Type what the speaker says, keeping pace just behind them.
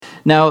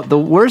Now, the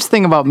worst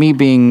thing about me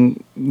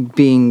being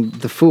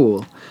the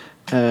fool,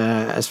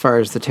 as far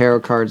as the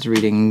tarot cards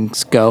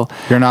readings go,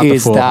 You're not the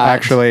is fool. that-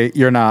 Actually,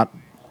 you're not.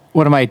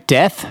 What am I,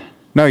 death?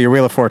 No, you're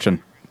Wheel of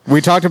Fortune. We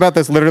talked about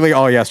this literally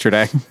all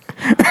yesterday.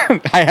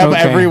 I have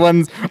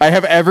everyone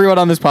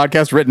on this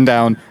podcast written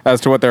down as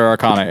to what their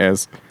arcana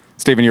is.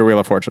 Steven, you're Wheel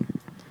of Fortune.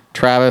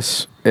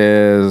 Travis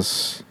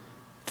is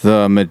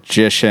the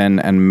Magician,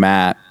 and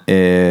Matt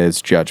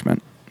is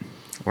Judgment.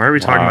 Why are we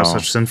talking about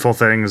such sinful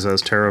things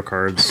as tarot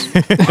cards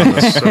on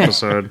this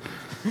episode?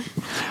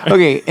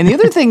 Okay, and the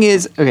other thing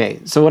is,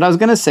 so what I was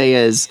going to say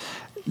is,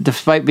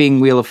 despite being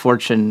Wheel of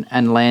Fortune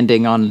and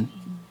landing on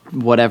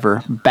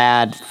whatever,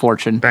 bad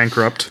fortune.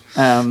 Bankrupt.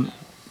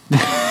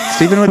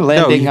 Steven would...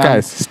 No, you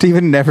guys,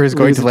 Steven never is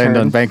going to land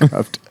on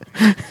bankrupt.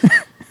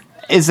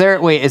 Is there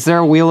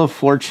a Wheel of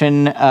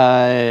Fortune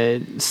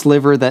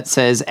sliver that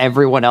says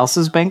everyone else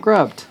is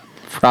bankrupt?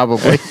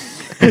 Probably.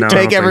 No,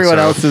 Take everyone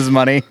else's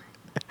money.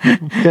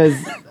 Because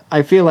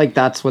I feel like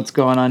that's what's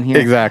going on here.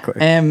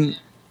 Exactly.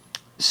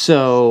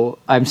 So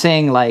I'm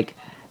saying, like,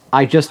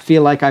 I just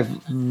feel like I've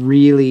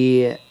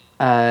really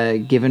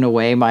given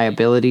away my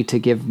ability to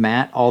give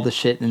Matt all the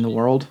shit in the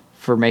world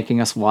for making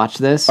us watch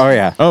this. Oh,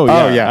 yeah. Oh,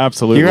 yeah,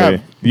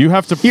 absolutely. You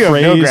have to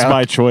praise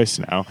my choice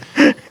now.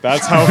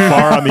 That's how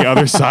far on the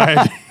other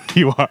side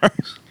you are.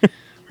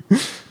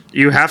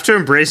 You have to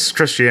embrace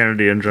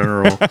Christianity in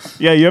general.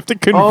 Yeah, you have to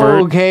convert.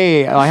 Oh,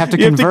 okay. I have to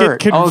You have to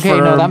convert. get Okay, no,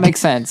 that confirmed. makes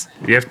sense.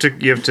 You have to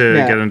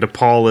get into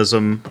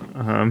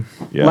Paulism.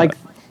 Yeah. Like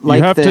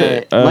you have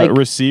the to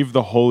receive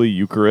the Holy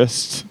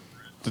Eucharist.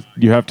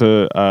 You have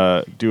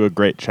to do a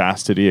great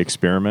chastity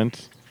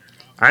experiment.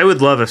 I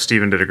would love if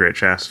Steven did a great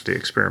chastity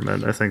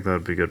experiment. I think that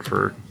would be good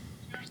for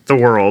the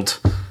world.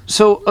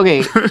 So,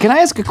 okay, can I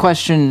ask a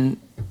question?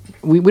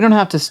 We don't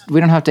have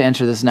to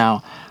answer this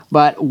now.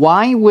 But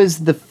why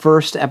was the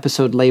first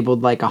episode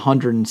labeled like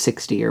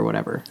 160 or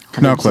whatever?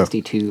 No clue.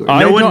 162 or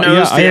No one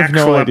knows I the have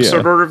no actual idea.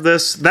 episode order of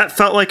this. That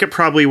felt like it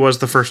probably was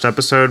the first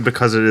episode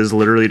because it is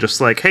literally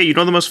just like, hey, you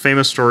know the most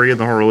famous story in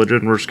the whole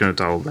religion? We're just going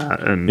to tell that.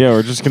 And Yeah,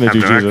 we're just going to have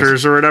do no Jesus.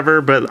 actors or whatever.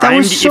 But That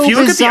was so if you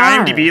look bizarre.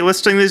 at the IMDb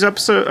listing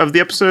of the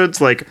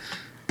episodes, like,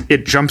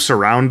 it jumps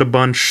around a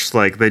bunch.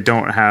 Like, they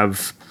don't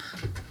have...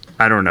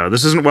 I don't know.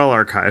 This isn't well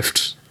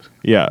archived.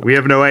 Yeah. We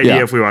have no idea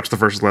Yeah. if we watched the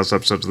first and last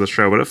episodes of the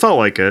show, but it felt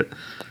like it.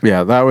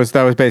 Yeah, that was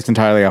based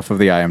entirely off of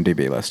the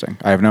IMDb listing.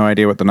 I have no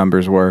idea what the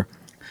numbers were.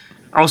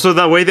 Also,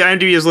 the way the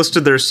IMDb is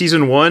listed, there's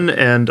season 1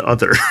 and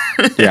other.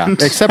 Yeah,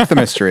 except the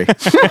mystery.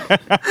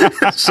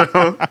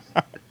 So,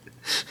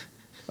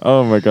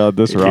 Oh my God,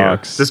 this yeah.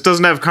 rocks. This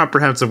doesn't have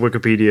comprehensive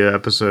Wikipedia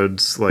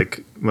episodes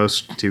like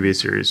most TV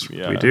series we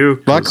do.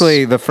 'cause-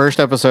 Luckily, the first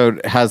episode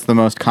has the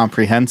most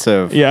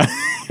comprehensive... Yeah.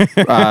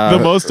 The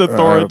most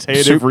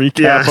authoritative recap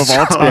Yeah, of all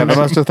so- time. Yeah, the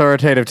most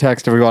authoritative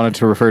text if we wanted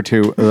to refer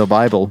to the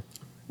Bible.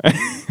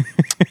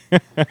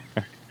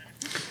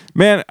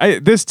 Man,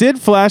 this did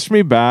flash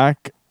me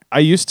back. I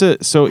used to,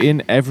 so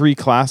in every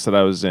class that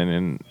I was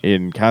in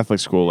Catholic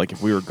school, like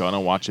if we were going to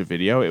watch a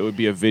video, it would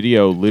be a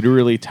video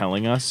literally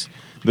telling us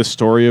the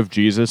story of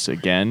Jesus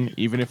again.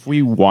 Even if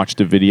we watched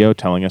a video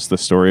telling us the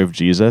story of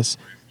Jesus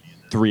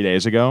 3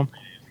 days ago,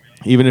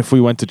 even if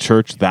we went to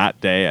church that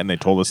day and they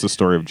told us the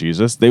story of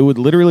Jesus, they would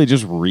literally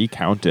just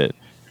recount it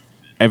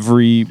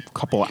every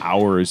couple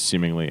hours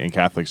seemingly in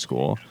Catholic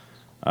school.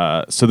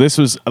 So this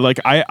was like,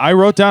 I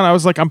wrote down, I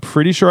was like, I'm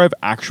pretty sure I've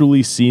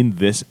actually seen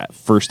this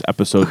first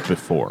episode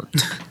before.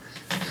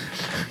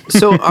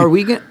 So are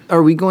we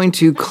going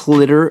to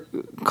clitter?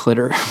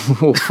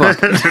 Oh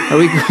fuck! Are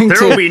we going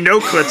There will to? be no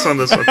clits on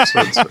this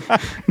episode.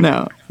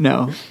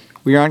 No.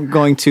 We aren't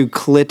going to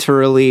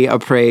clitorally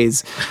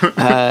appraise.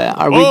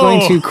 Are we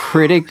going to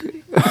critic?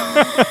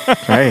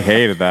 I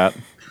hated that.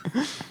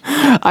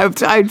 I'm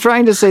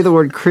trying to say the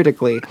word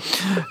critically.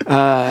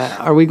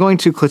 Are we going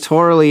to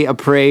clitorally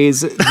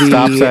appraise the?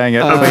 Stop saying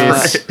it,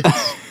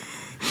 please.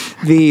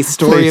 The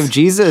story Please. of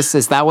Jesus.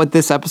 Is that what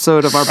this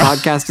episode of our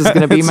podcast is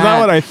going to be, It's Matt? not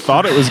what I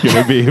thought it was going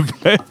to be,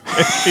 but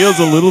it feels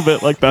a little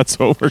bit like that's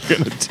what we're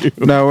going to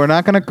do. No, we're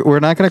not gonna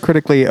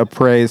critically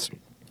appraise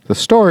the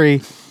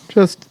story,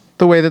 just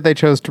the way that they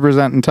chose to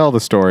present and tell the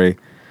story,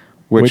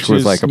 which was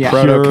is like a Yeah.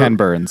 proto pure- Ken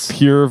Burns.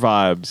 Pure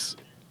vibes.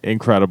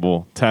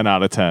 Incredible. 10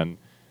 out of 10.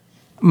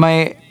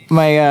 My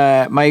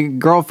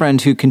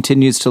girlfriend, who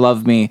continues to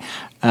love me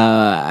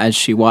as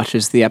she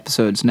watches the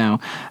episodes now,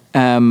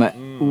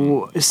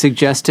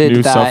 suggested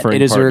New that suffering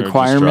it is a partner just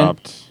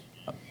requirement.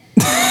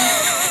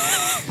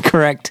 dropped.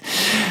 Correct.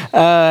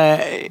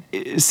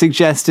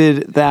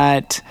 Suggested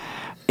that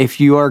if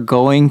you are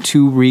going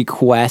to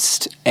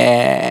request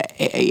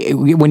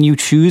when you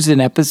choose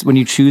an episode, when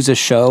you choose a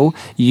show,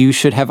 you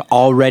should have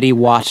already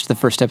watched the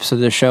first episode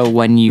of the show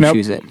when you Nope.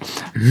 choose it.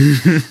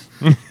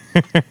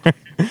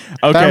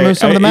 Okay, removes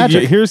some of the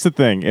magic. Here's the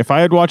thing. If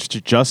I had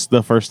watched just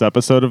the first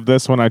episode of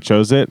this when I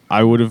chose it,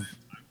 I would have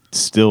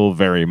still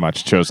very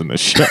much chosen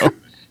this show.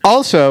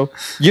 Also,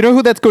 you know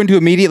who that's going to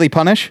immediately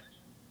punish?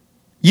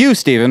 You,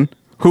 Steven,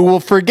 who will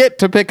forget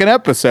to pick an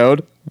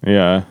episode.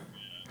 Yeah.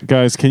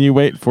 Guys, can you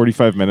wait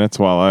 45 minutes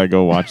while I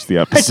go watch the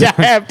episode? Yeah,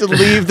 I have to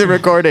leave the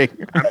recording.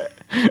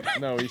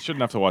 No, you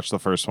shouldn't have to watch the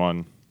first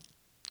one.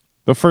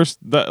 That's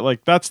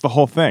the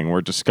whole thing.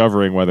 We're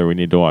discovering whether we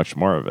need to watch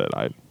more of it.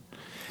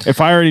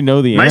 If I already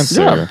know the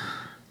answer,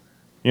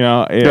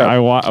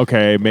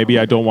 okay, maybe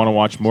I don't want to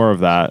watch more of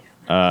that.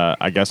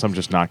 I guess I'm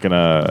just not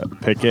gonna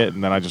pick it,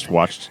 and then I just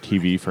watched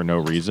TV for no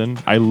reason.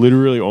 I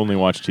literally only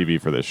watch TV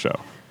for this show.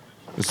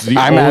 This is the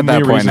I'm only at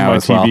that point reason now why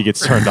as TV well.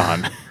 gets turned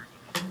on.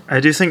 I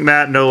do think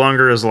Matt no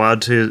longer is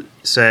allowed to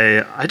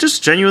say, I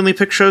just genuinely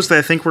pick shows that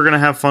I think we're going to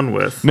have fun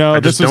with. No, I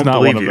this just is don't not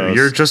believe one of you. those.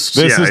 You're just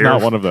This is you're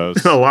not one of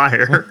those. a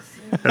liar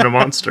and a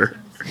monster.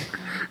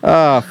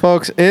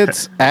 Folks,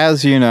 it's,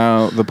 as you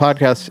know, the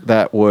podcast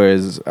that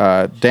was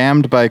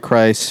damned by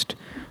Christ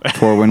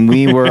for when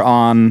we were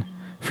on,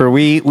 for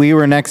we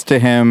were next to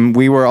him.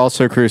 We were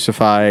also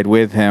crucified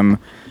with him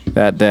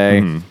that day.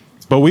 Mm-hmm.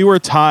 But we were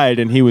tied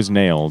and he was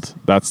nailed.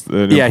 That's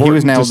the he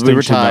was nailed. We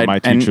were distinction that tied, my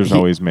and teachers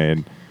always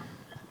made.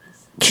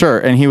 Sure,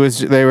 and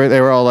they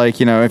were all like,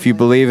 if you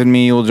believe in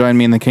me, you'll join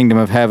me in the kingdom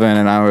of heaven.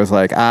 And I was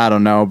like, I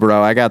don't know,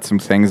 bro. I got some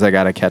things I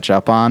got to catch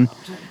up on.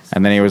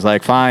 And then he was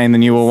like, fine,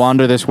 then you will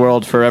wander this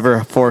world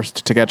forever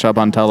forced to catch up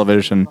on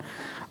television.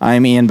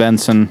 I'm Ian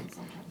Benson.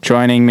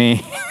 Joining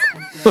me,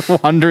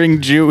 the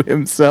wandering Jew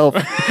himself,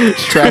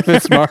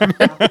 Travis Marvin.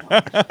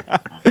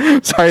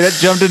 Sorry, that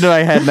jumped into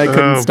my head and I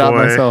couldn't stop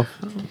boy. myself.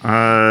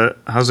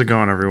 How's it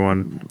going,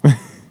 everyone?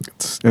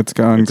 It's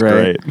going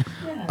great.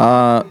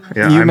 Yeah,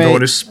 You I'm may- the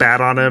one who spat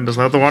on him. Is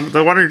that the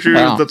Wandering Jew?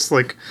 Wow. That's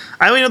like,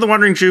 I only know the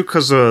Wandering Jew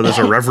because there's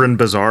a Reverend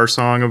Bizarre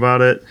song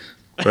about it.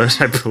 But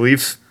I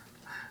believe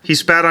he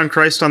spat on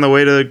Christ on the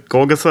way to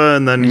Golgotha,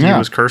 and then he Yeah.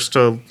 was cursed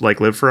to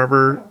live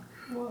forever.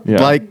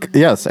 Yeah.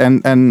 Yes,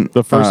 and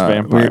The first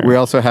vampire. We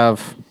also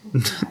have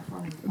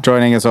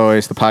joining as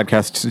always the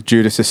podcast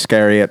Judas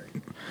Iscariot,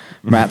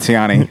 Matt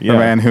Ciani, Yeah. the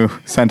man who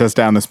sent us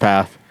down this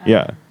path.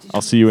 Yeah.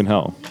 I'll see you in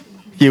hell.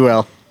 You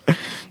will.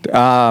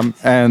 And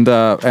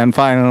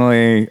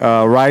finally,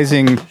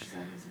 rising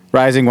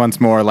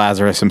once more,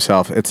 Lazarus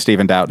himself. It's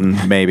Stephen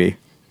Doughton, maybe.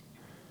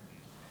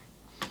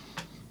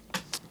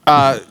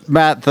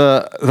 Matt,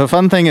 the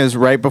fun thing is,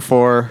 right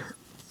before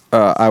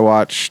I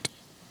watched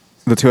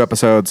the 2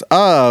 episodes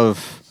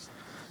of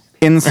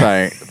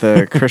Insight,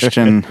 the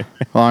Christian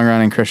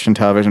long-running Christian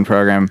television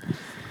program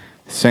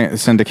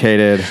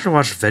syndicated I should have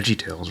watched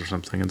VeggieTales or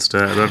something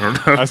instead. I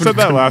don't know. I said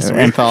that last week.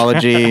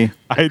 anthology.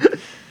 I'm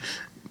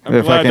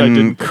The glad I fucking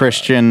didn't.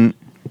 Christian,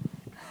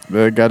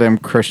 the goddamn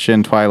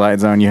Christian Twilight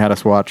Zone you had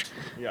us watch.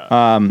 Yeah.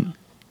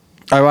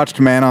 I watched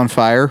Man on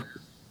Fire,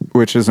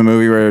 which is a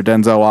movie where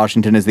Denzel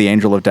Washington is the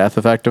angel of death,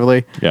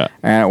 effectively. Yeah.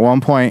 And at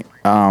one point,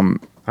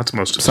 That's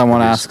most of his someone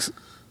movies. asks,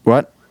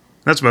 "What?"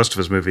 That's most of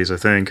his movies, I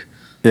think.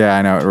 Yeah,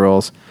 I know it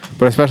rules,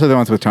 but especially the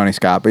ones with Tony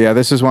Scott. But yeah,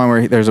 this is one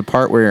where there's a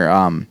part where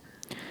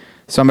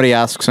somebody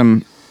asks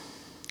him,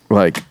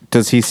 like,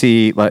 does he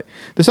see, like,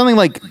 there's something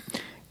like,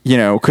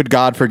 could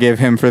God forgive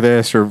him for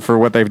this or for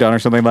what they've done or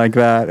something like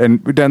that?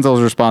 And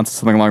Denzel's response is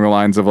something along the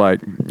lines of like,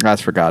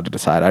 that's for God to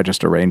decide. I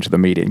just arranged the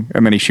meeting.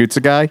 And then he shoots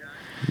a guy.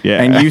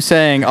 Yeah. And you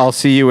saying, I'll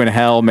see you in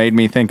hell made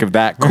me think of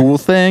that cool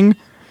thing.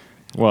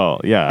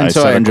 Well, yeah. And I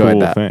so said I enjoyed a cool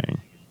that.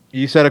 thing.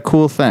 You said a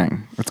cool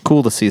thing. It's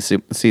cool to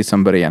see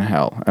somebody in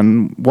hell.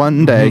 And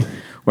one day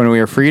when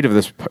we are freed of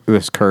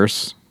this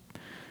curse,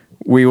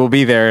 we will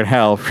be there in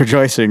hell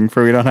rejoicing,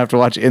 for we don't have to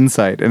watch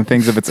Insight and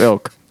things of its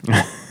ilk.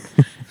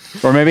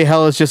 Or maybe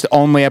hell is just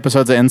only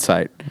episodes of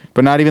Insight,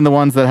 but not even the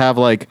ones that have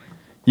like,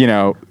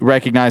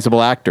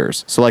 recognizable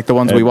actors. So like the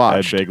ones we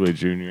watched. Ed Begley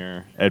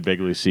Jr., Ed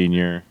Begley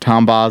Sr.,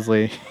 Tom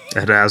Bosley,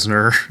 Ed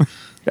Asner.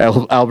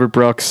 Albert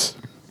Brooks,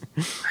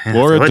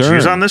 Laura What, Dern.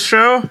 Jews on this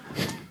show?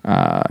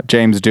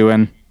 James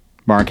Doohan,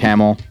 Mark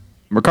Hamill.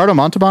 Ricardo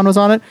Montalban was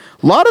on it.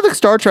 A lot of the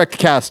Star Trek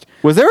cast.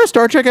 Was there a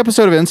Star Trek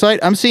episode of Insight?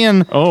 I'm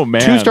seeing Oh,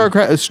 man.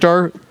 2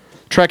 Star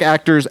Trek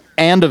actors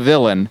and a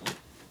villain,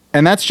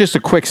 and that's just a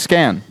quick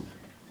scan.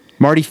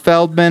 Marty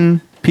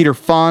Feldman, Peter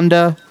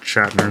Fonda.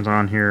 Shatner's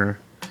on here.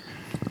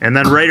 And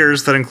then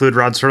writers that include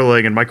Rod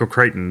Serling and Michael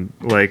Crichton.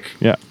 Like,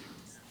 Yeah.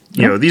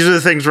 these are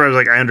the things where I was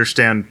like, I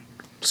understand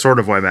sort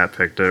of why Matt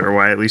picked it, or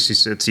why at least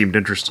it seemed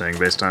interesting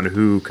based on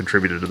who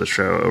contributed to the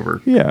show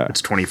over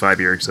its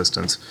 25-year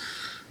existence.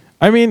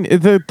 I mean,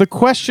 the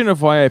question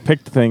of why I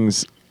picked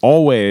things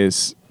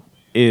always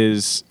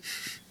is,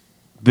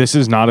 this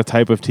is not a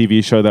type of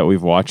TV show that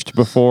we've watched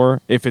before.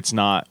 If it's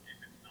not,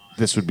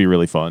 this would be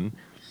really fun.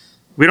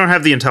 We don't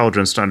have the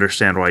intelligence to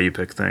understand why you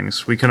pick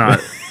things. We cannot.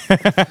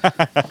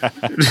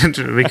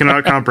 We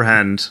cannot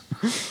comprehend.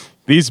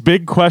 These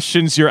big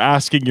questions you're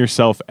asking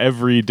yourself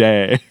every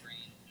day.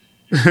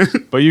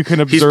 But you can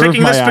He's observe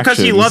picking my this because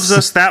he actions. loves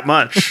us that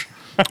much.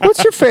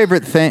 What's your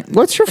favorite thing?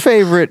 What's your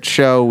favorite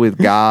show with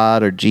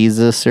God or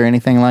Jesus or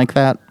anything like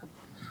that?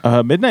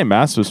 Midnight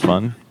Mass was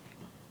fun.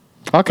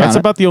 Okay. That's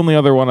about the only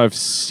other one I've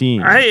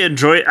seen. I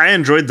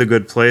enjoyed The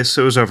Good Place.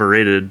 It was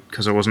overrated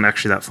because it wasn't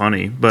actually that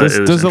funny. But it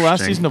was Does the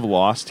last interesting. season of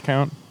Lost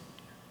count?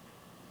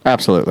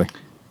 Absolutely.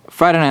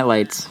 Friday Night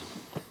Lights.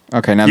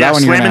 Okay, now Yeah, that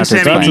one you're Slam gonna and have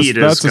to Sammy explain.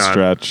 Deed. That's a Scott.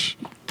 stretch.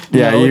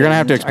 Yeah, you're gonna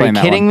have to explain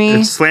that. Are you kidding one.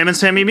 me? It's Slam and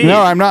Sammy Me.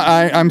 No, I'm not.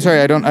 I'm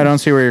sorry. I don't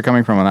see where you're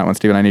coming from on that one,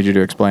 Steven. I need you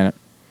to explain it.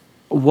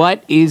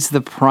 What is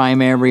the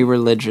primary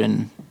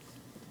religion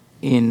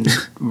in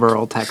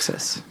rural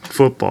Texas?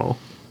 Football.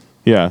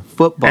 Yeah.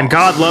 Football. And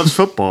God loves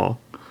football.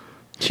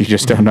 You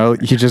just don't know.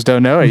 You just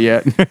don't know it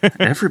yet.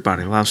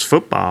 Everybody loves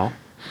football.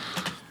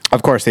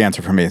 Of course, the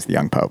answer for me is the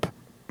young pope,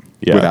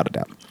 Yeah. without a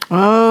doubt.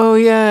 Oh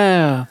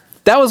yeah,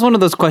 that was one of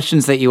those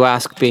questions that you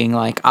ask, being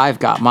like, "I've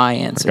got my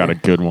answer." Got a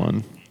good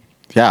one.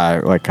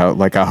 Yeah, like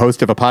a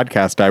host of a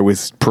podcast, I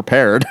was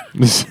prepared.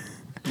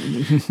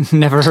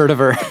 Never heard of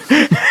her.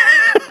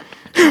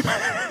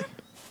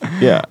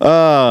 Yeah.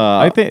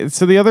 I think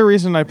so. The other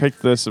reason I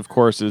picked this, of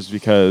course, is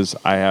because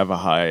I have a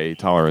high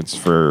tolerance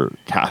for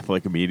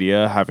Catholic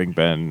media, having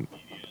been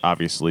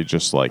obviously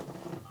just like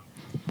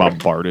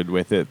bombarded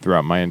with it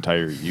throughout my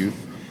entire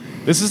youth.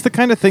 This is the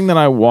kind of thing that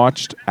I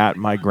watched at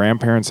my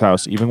grandparents'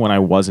 house. Even when I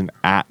wasn't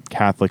at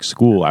Catholic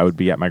school, I would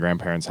be at my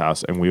grandparents'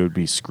 house and we would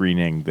be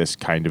screening this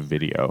kind of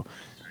video,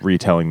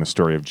 retelling the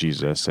story of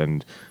Jesus,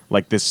 and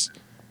like this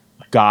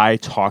guy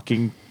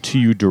talking to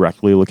you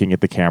directly, looking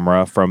at the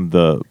camera from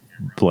the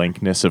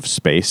blankness of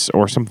space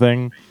or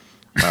something,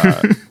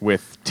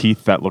 with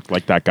teeth that looked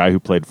like that guy who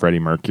played Freddie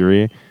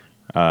Mercury.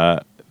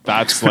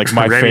 That's like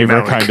my Rami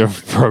favorite Malek. kind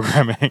of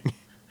programming.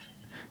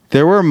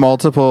 There were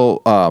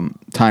multiple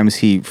times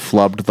he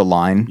flubbed the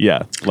line.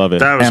 Yeah, love it.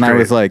 That was And I great,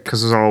 was like-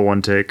 because it was all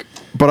one take.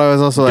 But I was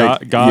also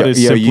like, God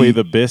is simply you,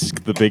 the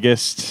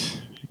biggest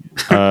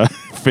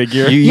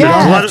figure. You Yeah.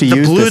 don't have to the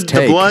use blood, this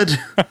take. the blood.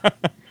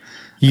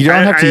 You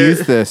don't have to I-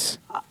 use this.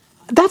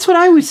 That's what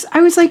I was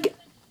like,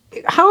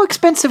 how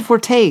expensive were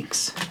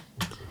takes?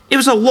 It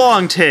was a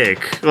long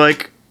take.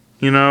 Like,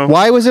 you know.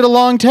 Why was it a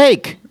long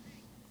take?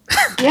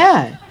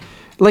 Yeah.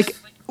 Like,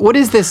 what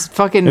is this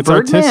fucking It's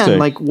Birdman? artistic.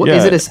 Like, what Yeah.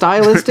 is it a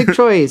stylistic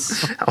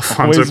choice?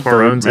 Alfonso Always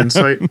Cuarón's Birdman.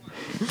 insight.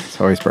 It's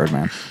always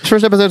Birdman. This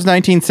first episode's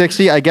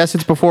 1960. I guess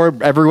it's before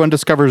everyone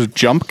discovers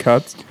jump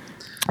cuts.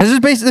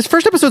 This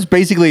first episode's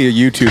basically a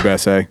YouTube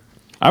essay.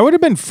 I would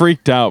have been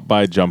freaked out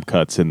by jump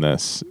cuts in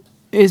this.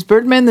 Is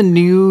Birdman the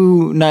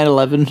new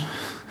 9/11?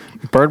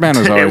 Birdman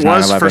was always It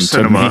was 9/11 for to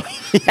cinema.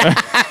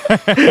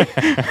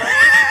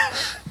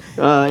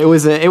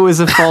 It was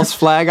a false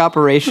flag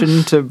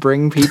operation to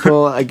bring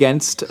people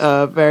against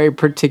a very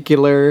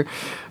particular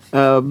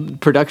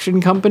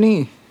production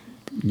company.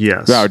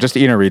 Yes. No, just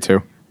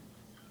Inarritu.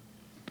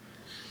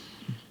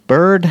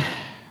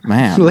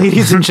 Birdman.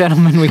 Ladies and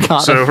gentlemen, we got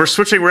So it. we're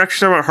switching. We're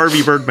actually talking about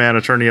Harvey Birdman,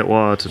 attorney at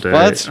law today.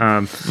 Let's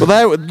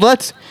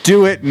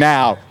do it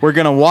now. We're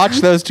gonna watch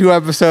those 2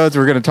 episodes.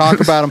 We're gonna talk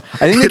about them. I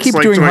think they It's keep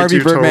like doing Harvey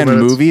 22 total Birdman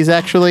minutes. movies.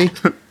 Actually,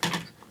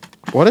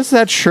 what does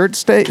that shirt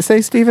say,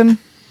 Steven?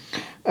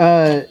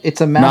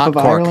 It's a map Not of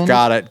cork. Ireland.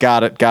 Got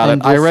it.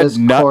 And I just read says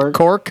nut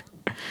cork,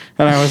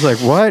 and I was like,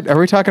 "What? Are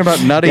we talking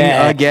about nutting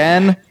Yeah.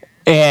 again?"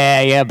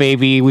 Yeah,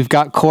 baby. We've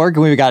got Cork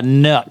and we've got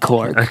Nut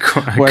Cork,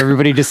 Cork. where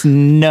everybody just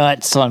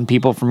nuts on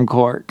people from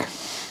Cork.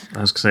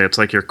 I was gonna say it's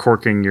like you're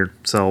corking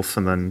yourself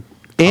and then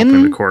In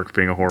popping the cork,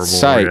 being a horrible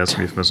sight.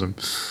 euphemism.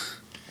 This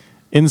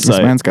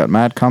Insight. man's got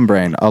mad cum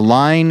brain. A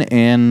line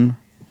in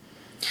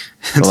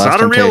It's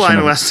not a real line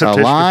in Last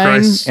Temptation a line of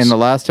Christ. in the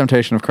Last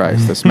Temptation of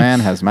Christ. This man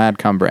has mad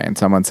cum brain.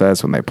 Someone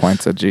says when they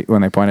point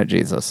at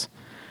Jesus.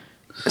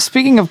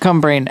 Speaking of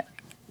cumbrain,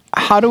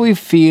 how do we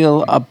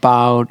feel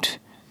about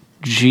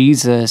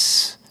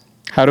Jesus?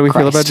 How do we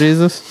feel Christ. about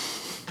Jesus?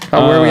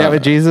 Where are we at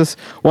with Jesus?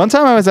 One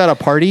time I was at a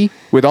party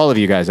with all of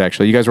you guys,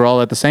 actually. You guys were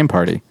all at the same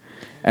party.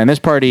 And this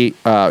party,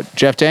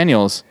 Jeff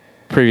Daniels,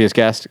 previous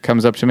guest,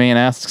 comes up to me and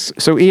asks,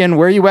 "So, Ian,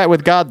 where are you at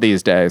with God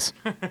these days?"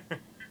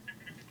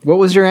 What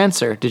was your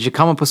answer? Did you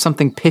come up with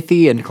something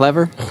pithy and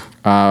clever?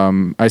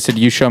 I said,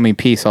 "You show me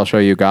peace, I'll show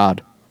you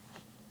God."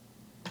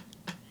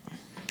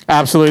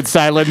 Absolute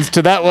silence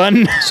to that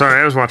one. Sorry,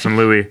 I was watching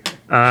Louis.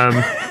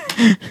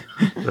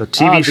 The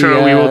TV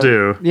show we will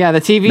do. Yeah, the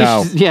TV.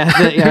 No.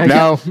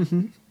 No.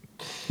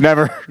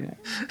 Never.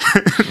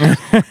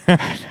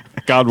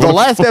 God, The what a-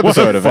 last what a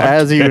episode of fuck.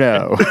 As You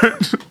Know.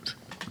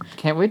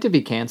 Can't wait to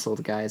be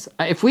canceled, guys.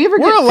 If we ever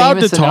We're get allowed to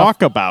famous enough-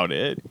 talk about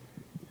it.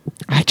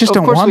 I just Of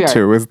don't course we want are.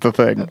 to, is the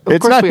thing.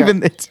 It's course not we are.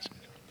 even. It's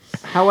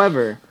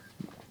However,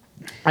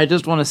 I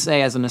just want to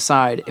say as an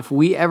aside, if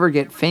we ever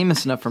get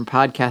famous enough from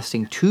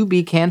podcasting to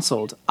be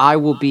canceled,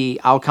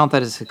 I'll count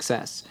that as a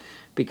success.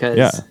 Because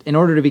Yeah. in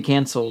order to be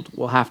canceled,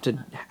 we'll have to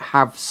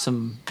have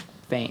some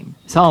fame,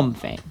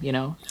 you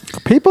know?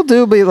 people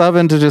do be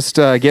loving to just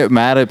get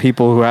mad at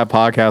people who have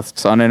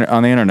podcasts on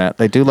the internet.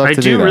 They do love I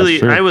to do that. really.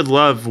 Sure. I would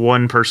love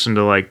one person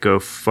to like go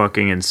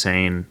fucking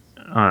insane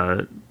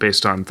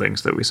based on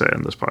things that we say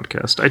on this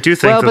podcast. I do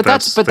think Well,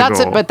 that's but the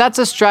goal. that's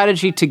a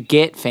strategy to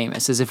get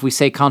famous. Is if we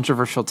say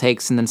controversial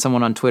takes and then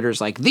someone on Twitter's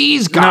like,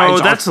 "These guys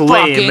no, that's are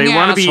lame. fucking They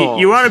want to be. assholes."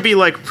 You want to be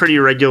like pretty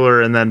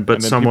regular, and then then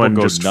someone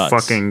people go just nuts.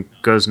 fucking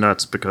goes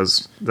nuts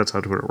because that's how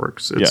Twitter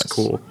works. It's Yes.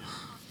 cool.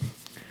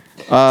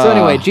 So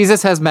anyway,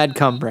 Jesus has mad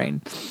cum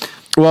brain.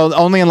 Well,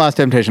 only in Last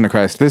Temptation of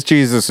Christ. This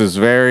Jesus is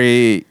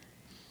very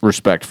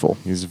respectful.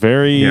 He's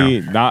very Yeah.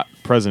 not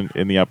present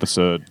in the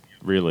episode,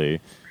 really.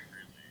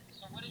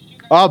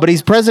 Oh, but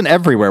he's present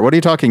everywhere. What are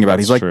you talking about?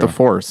 That's he's like true. the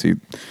Force. He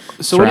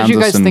So what did you surrounds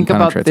us guys and think about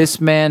penetrates this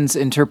us. man's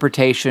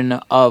interpretation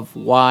of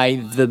why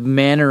the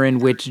manner in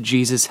which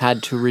Jesus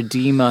had to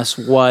redeem us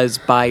was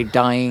by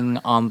dying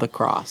on the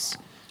cross?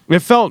 It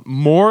felt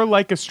more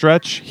like a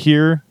stretch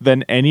here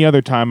than any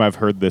other time I've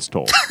heard this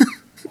told.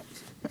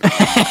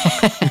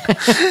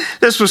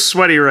 This was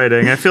sweaty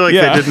writing. I feel like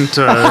Yeah.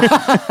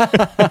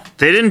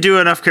 they didn't do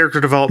enough character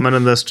development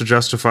in this to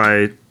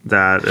justify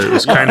that. It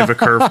was kind of a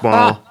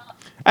curveball.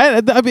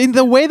 I mean,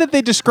 the way that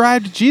they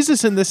described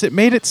Jesus in this, it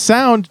made it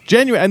sound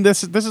genuine. And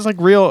this is like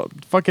real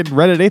fucking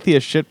Reddit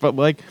atheist shit, but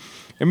like,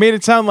 it made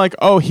it sound like,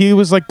 oh, he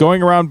was like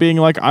going around being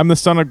like, I'm the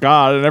son of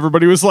God, and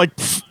everybody was like,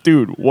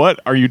 dude, what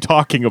are you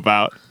talking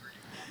about?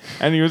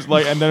 And he was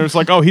like, and then it was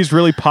like, oh, he's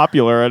really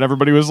popular, and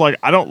everybody was like,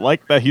 I don't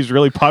like that he's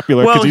really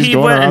popular because Well, he's he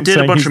going went and around did a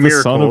saying bunch he's of the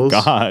son of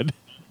miracles. God.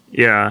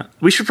 Yeah,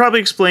 we should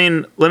probably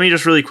explain. Let me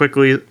just really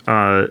quickly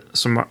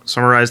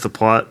summarize the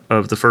plot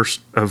of the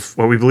first of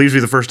what we believe to be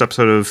the first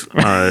episode of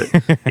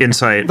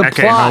Insight, The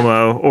Ecce plot.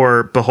 Homo,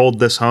 or Behold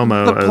This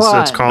Homo, The as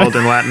plot. it's called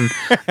in Latin.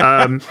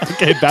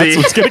 Okay, that's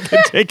what's gonna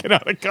get taken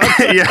out of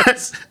context.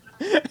 Yes.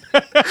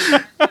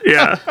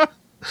 Yeah.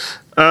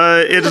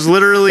 It is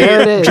literally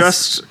There it is.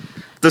 just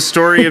the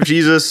story of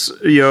Jesus.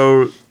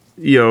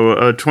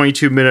 A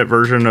 22-minute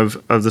version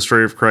of the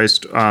story of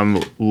Christ,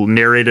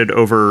 narrated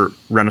over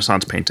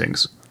Renaissance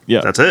paintings.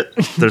 Yeah. That's it.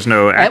 There's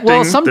no acting.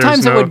 Well,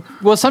 sometimes there's it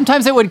would. Well,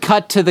 sometimes it would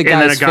cut to the and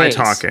then guy's a guy face.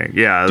 talking.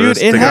 Yeah, Dude,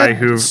 that's it the had guy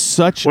who.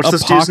 such what's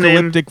this dude's name?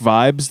 apocalyptic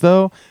vibes,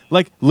 though.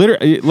 Like,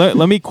 literally,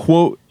 let me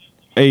quote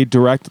a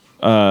direct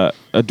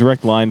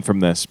line from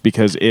this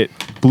because it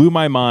blew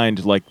my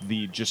mind. Like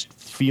the just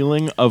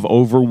feeling of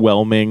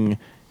overwhelming,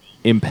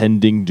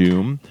 impending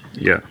doom.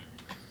 Yeah.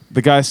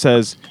 The guy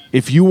says,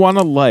 "If you want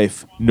a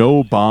life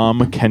no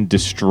bomb can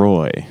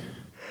destroy,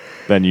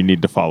 then you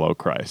need to follow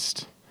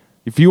Christ."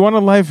 If you want a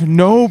life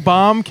no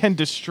bomb can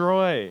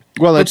destroy.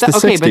 Well, But it's that- the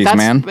okay, but 60s, that's-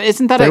 man.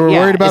 isn't that they a- were yeah,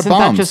 worried about isn't that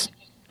bombs just-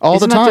 all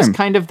Isn't the that time. just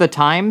kind of the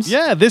times?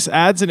 Yeah, this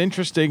adds an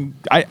interesting.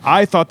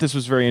 I thought this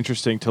was very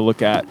interesting to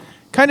look at,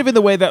 kind of in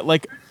the way that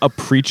like a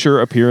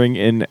preacher appearing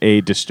in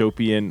a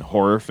dystopian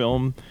horror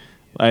film,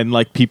 and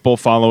like people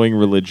following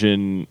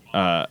religion,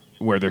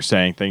 where they're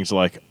saying things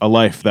like a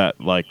life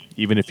that like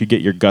even if you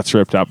get your guts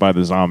ripped out by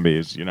the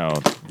zombies, you know,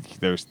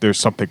 there's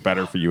something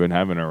better for you in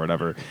heaven or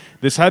whatever.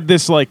 This had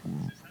this like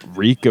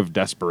reek of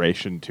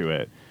desperation to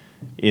it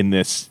in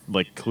this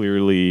like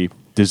clearly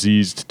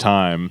diseased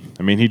time.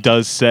 I mean, he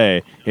does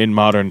say in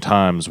modern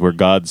times where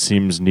God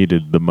seems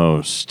needed the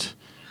most.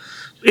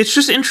 It's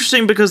just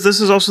interesting because this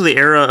is also the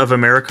era of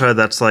America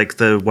that's like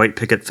the white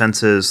picket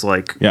fences,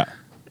 like Yeah.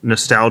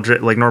 nostalgia,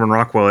 like Norman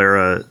Rockwell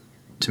era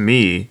to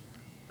me.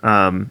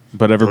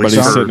 But everybody's At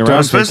least sitting don't- around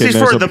especially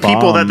thinking for there's the a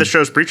people that bomb. the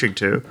show's preaching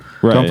to.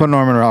 Right. Don't put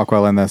Norman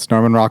Rockwell in this.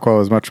 Norman Rockwell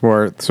is much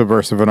more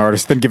subversive an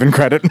artist than given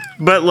credit.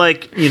 But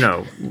like, you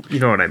know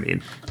what I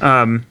mean.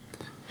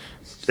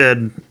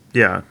 And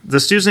yeah,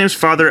 this dude's name's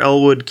Father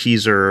Elwood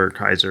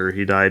Kaiser.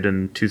 He died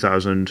in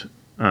 2000.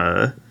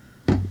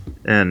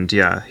 And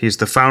yeah, he's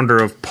the founder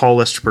of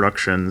Paulist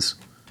Productions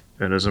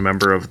and is a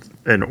member of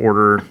an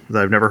order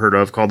that I've never heard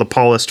of called the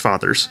Paulist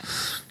Fathers.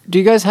 Do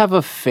you guys have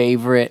a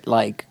favorite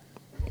like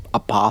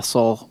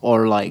apostle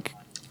or like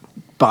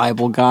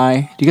Bible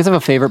guy? Do you guys have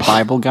a favorite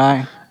Bible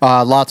guy?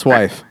 Lot's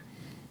wife.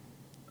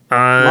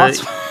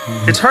 Lots.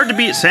 It's hard to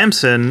beat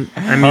Samson. I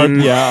Hard-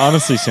 mean, yeah,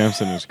 honestly,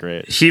 Samson was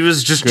great. he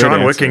was just Good John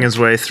answer. Wicking his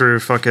way through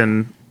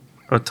fucking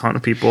a ton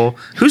of people.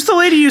 Who's the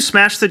lady you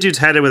smashed the dude's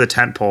head in with a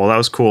tent pole? That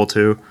was cool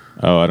too.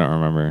 Oh, I don't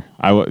remember.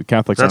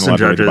 Catholics That's in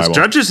aren't allowed to read the Judges. Bible.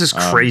 Judges is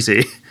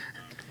crazy.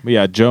 But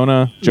yeah,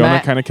 Jonah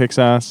Matt- kind of kicks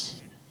ass.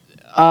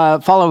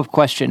 Follow-up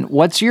question: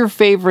 what's your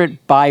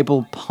favorite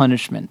Bible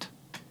punishment?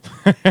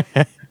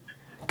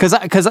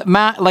 Because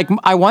Matt, like,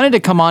 I wanted to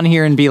come on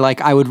here and be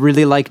like, I would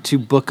really like to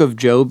Book of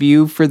Job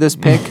you for this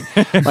pick.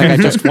 Like, I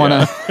just want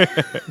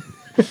to.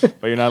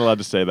 But you're not allowed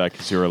to say that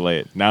because you were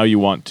late. Now you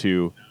want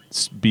to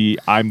be,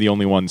 I'm the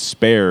only one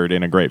spared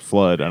in a great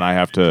flood, and I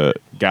have to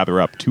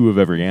gather up 2 of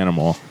every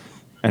animal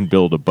and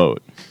build a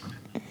boat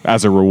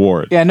as a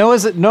reward. Yeah,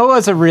 Noah's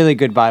a really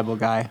good Bible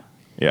guy.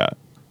 Yeah.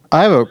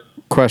 I have a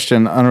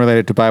question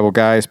unrelated to Bible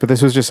guys, but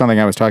this was just something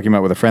I was talking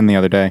about with a friend the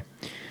other day.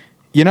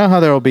 You know how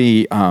there will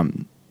be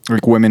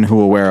like women who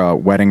will wear a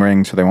wedding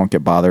ring so they won't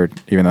get bothered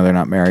even though they're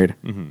not married?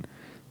 Mm-hmm.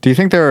 Do you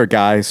think there are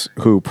guys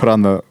who put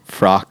on the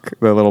frock,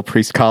 the little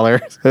priest collar,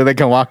 so they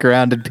can walk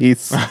around in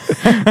peace?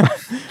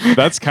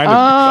 That's kind of,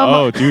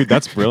 oh, dude,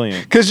 that's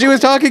brilliant. Because she was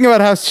talking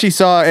about how she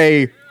saw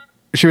a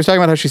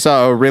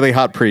really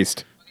hot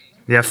priest.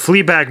 Yeah,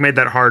 Fleabag made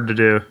that hard to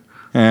do.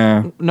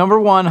 Yeah. Number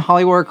one,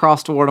 Hollywood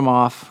Cross to ward them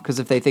off because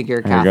if they think you're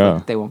a There you go.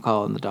 Catholic, they won't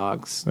call in the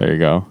dogs. There you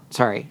go.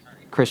 Sorry,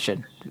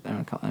 Christian. I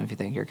don't call them. If you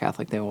think you're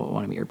Catholic, they won't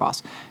want to be your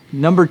boss.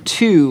 Number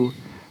two,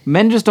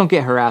 men just don't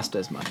get harassed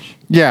as much.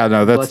 Yeah,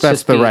 no, that's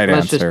just the be- right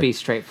let's answer. just be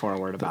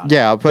straightforward about it.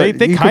 Yeah, but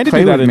They you kind could of play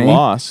do that with in me.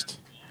 Lost.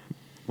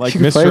 Like, You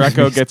could play Mr. with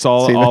Echo me. gets See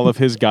all that? of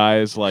his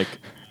guys, like,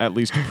 at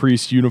least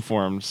priest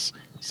uniforms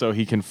so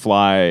he can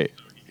fly,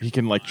 he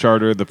can, like,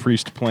 charter the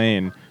priest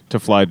plane to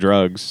fly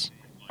drugs.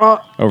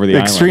 over the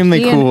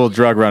Extremely Ian- cool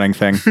drug running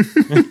thing.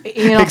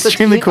 Ian, off the-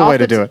 Extremely cool way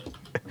to do it.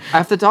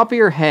 Off the top of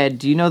your head,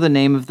 do you know the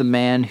name of the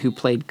man who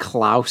played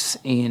Klaus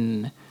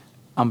in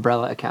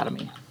Umbrella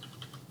Academy?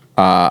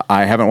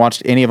 I haven't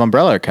watched any of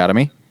Umbrella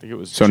Academy. I think it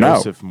was So no.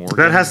 Joseph Morgan.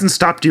 That hasn't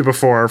stopped you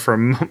before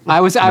from.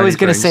 I was many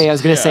gonna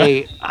things.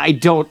 say I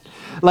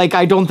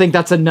don't think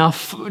that's enough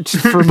for me.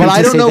 But I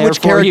to don't say, know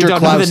which therefore, you character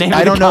don't know the Klaus. name I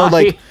of don't the know. guy.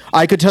 Like,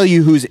 I could tell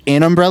you who's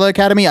in Umbrella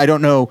Academy. I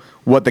don't know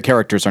what the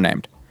characters are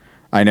named.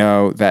 I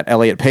know that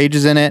Elliot Page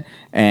is in it,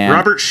 and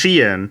Robert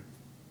Sheehan.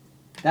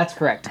 That's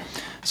correct.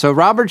 So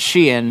Robert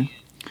Sheehan.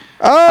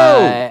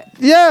 yeah,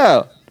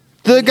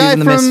 the guy in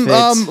the from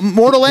Misfits.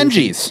 Mortal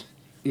Engines.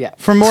 Yeah.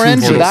 From More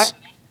Engines. So that.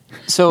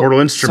 So Mortal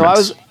So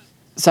Instruments.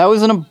 I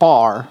was in a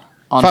bar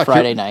on Fuck,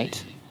 Friday you're-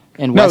 night.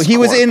 In No, West he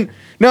was Cork. in.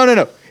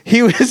 No.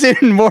 He was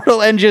in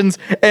Mortal Engines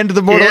and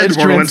the Mortal And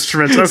Instruments.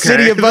 Mortal Instruments, okay.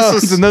 City of This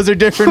Bones, is- and those are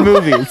different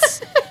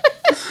movies.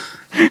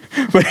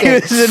 But he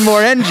was in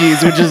More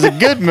Engines, which is a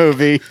good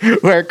movie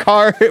where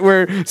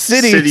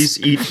cities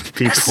eat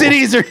people.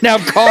 cities are now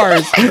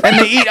cars and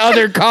they eat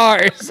other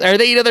cars or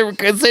they eat other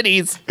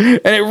cities and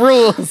it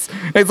rules.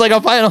 It's like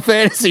a Final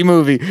Fantasy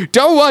movie.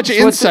 Don't watch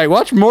Insight.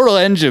 Watch Mortal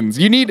Engines.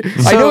 I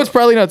know it's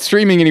probably not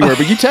streaming anywhere,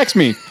 but you text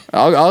me.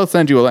 I'll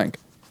send you a link.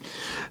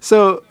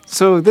 So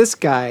this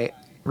guy,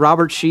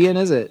 Robert Sheehan,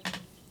 is it?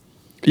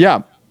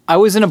 Yeah. I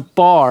was in a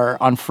bar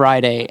on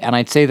Friday, and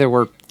I'd say there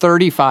were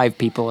 35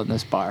 people in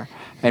this bar,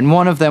 and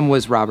one of them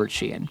was Robert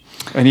Sheehan.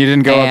 And you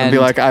didn't go up and be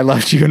And- like, I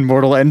loved you in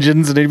Mortal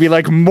Engines, and he'd be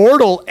like,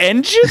 Mortal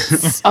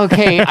Engines?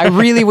 Okay, I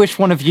really wish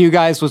one of you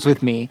guys was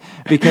with me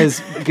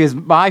because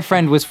my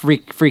friend was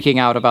freaking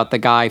out about the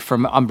guy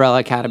from Umbrella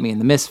Academy and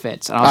the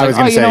Misfits, and I was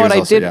gonna like, say you know he what? was I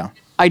also- did.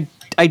 yeah.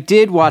 I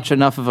did watch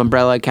enough of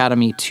Umbrella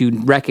Academy to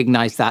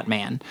recognize that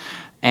man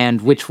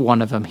and which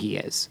one of them he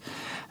is.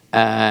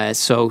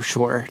 So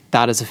sure,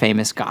 that is a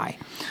famous guy.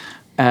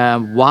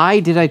 Why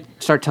did I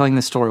start telling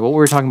this story? What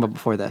were we talking about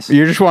before this?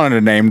 You just wanted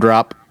a name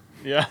drop.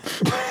 Yeah.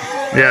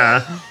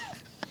 Yeah.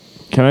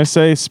 Can I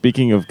say,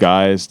 speaking of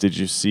guys, did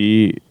you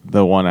see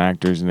the one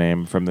actor's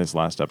name from this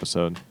last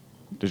episode?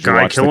 Did you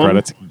Guy watch the Killam?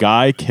 credits?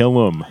 Guy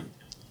Killam.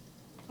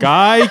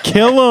 Guy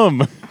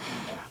Killam.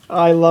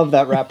 I love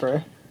that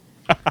rapper.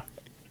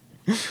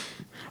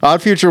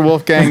 Odd Future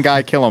Wolfgang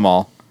Guy Kill 'Em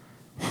All.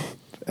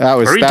 That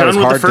was Are we that done was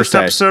with hard the first to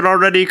say. episode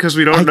already? Because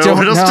we I don't know don't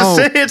what else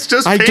know. to say. It's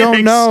just I don't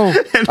paintings know.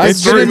 and I've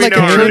story been in we like know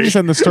a church already.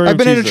 and the story I've of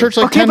been in a Jesus. church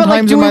like Okay, 10 but like,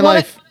 times in my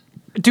life.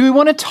 do we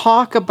want to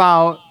talk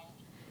about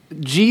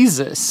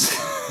Jesus?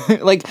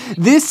 Like,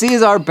 this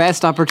is our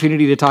best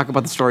opportunity to talk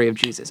about the story of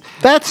Jesus.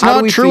 That's How do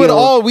not we true at feel-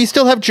 all. We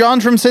still have John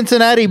from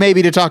Cincinnati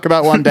maybe to talk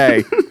about one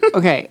day.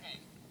 Okay,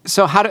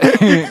 so how do?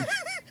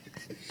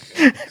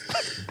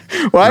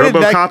 Why did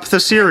that? RoboCop the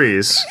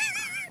series.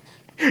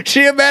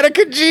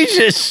 Giamatica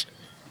Jesus.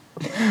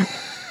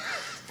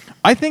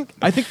 I think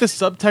the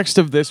subtext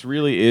of this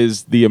really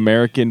is the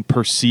American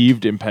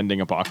perceived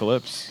impending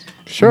apocalypse.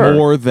 Sure.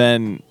 More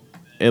than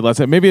it lets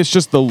it. Maybe it's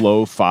just the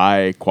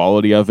lo-fi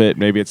quality of it.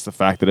 Maybe it's the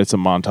fact that it's a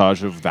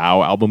montage of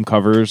Thou album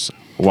covers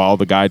while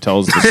the guy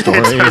tells the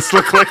story. Let's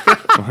look like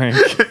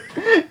that.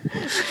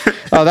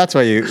 Oh, that's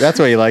why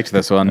you liked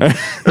this one.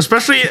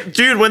 Especially,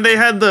 dude, when they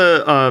had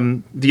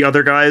the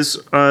other guys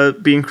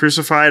being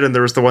crucified, and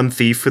there was the one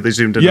thief who they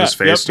zoomed into Yeah, his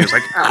face, yep. and he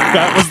was like, ah.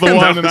 That was the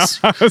one, and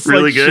I was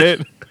really like,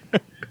 good.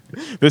 shit.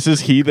 This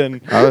is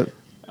heathen.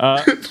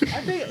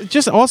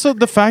 Just also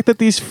the fact that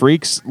these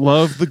freaks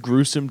love the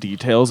gruesome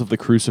details of the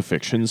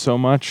crucifixion so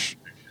much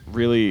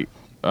really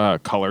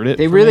colored it.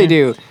 They for really me.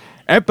 do.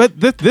 But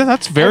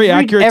that's very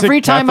accurate.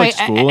 Every to time Catholic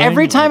schooling.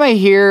 every time I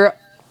hear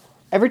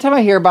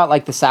about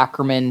like the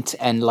sacrament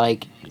and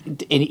like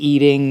in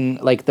eating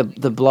like the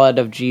blood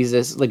of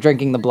Jesus, like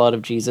drinking the blood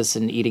of Jesus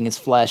and eating his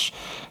flesh,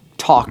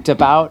 talked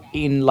about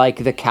in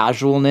like the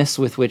casualness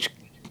with which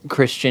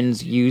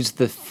Christians use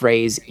the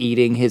phrase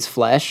 "eating his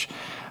flesh."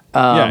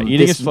 eating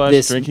his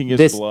flesh, drinking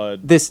his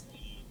blood.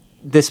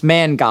 This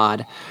man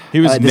God. He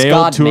was this nailed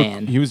God to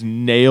man. he was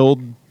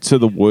nailed to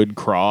the wood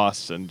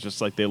cross, and just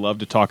like they love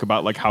to talk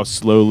about like how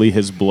slowly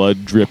his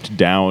blood dripped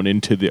down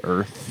into the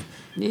earth.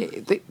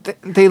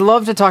 They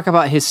love to talk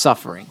about his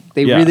suffering.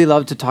 They Yeah. really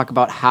love to talk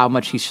about how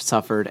much he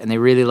suffered, and they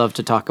really love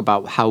to talk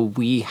about how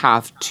we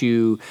have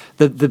to.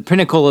 The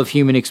pinnacle of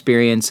human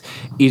experience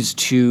is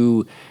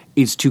to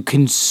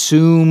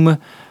consume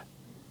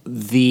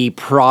the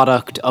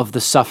product of the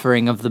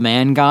suffering of the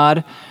man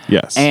God.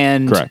 Yes,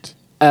 And correct.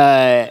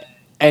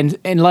 And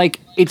like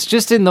it's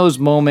just in those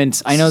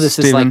moments. I know this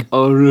is Steven.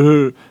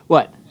 like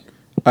what.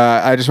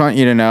 I just want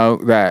you to know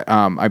that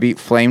I beat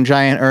Flame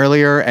Giant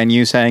earlier, and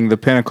you saying the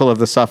pinnacle of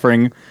the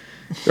suffering,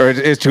 or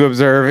is to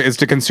observe, is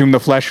to consume the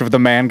flesh of the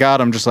man god.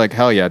 I'm just like,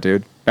 hell yeah,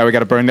 dude. Now we got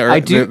to burn the earth.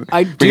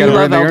 I do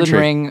love Elden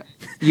Ring.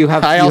 You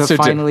have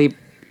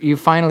you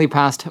finally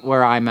passed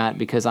where I'm at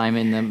because I'm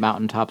in the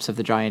mountaintops of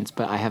the giants,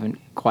 but I haven't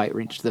quite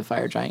reached the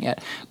fire giant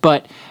yet.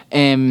 But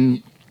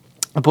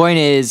the point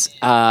is,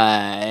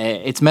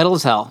 it's metal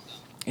as hell.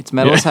 It's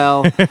metal as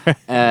hell.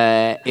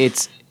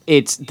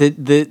 it's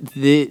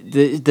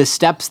the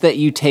steps that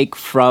you take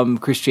from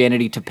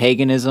Christianity to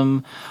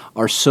paganism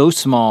are so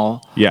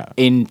small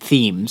in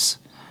themes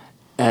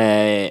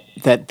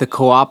that the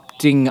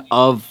co-opting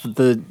of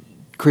the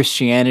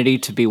Christianity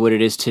to be what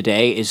it is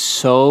today is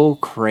so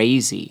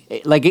crazy.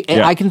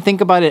 I can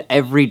think about it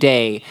every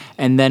day,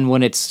 and then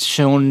when it's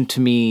shown to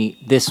me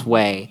this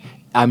way,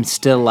 I'm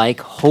still like,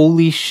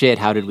 holy shit,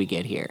 how did we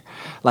get here?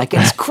 Like,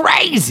 it's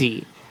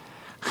crazy.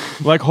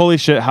 Like, holy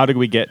shit, how did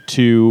we get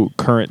to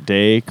current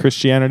day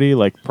Christianity,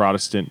 like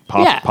Protestant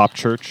pop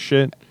church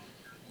shit?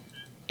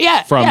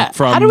 Yeah, from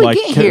how did we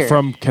get here?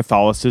 From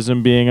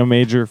Catholicism being a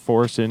major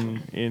force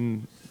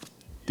in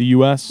the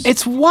U.S.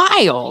 It's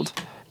wild.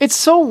 It's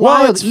so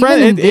wild.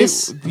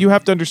 You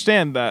have to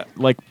understand that,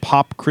 like,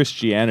 pop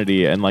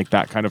Christianity and like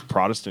that kind of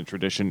Protestant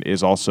tradition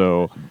is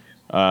also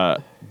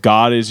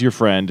God is your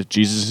friend,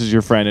 Jesus is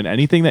your friend, and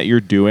anything that you're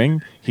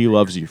doing, He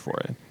loves you for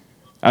it.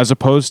 As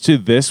opposed to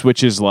this,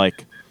 which is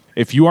like,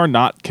 if you are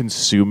not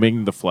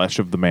consuming the flesh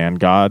of the man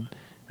God,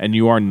 and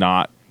you are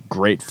not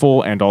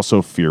grateful and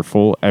also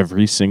fearful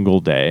every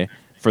single day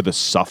for the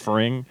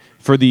suffering,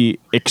 for the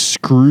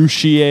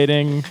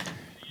excruciating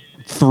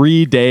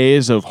 3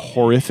 days of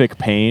horrific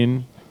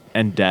pain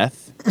and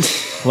death,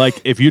 like,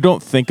 if you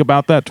don't think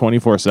about that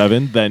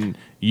 24/7, then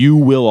you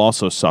will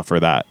also suffer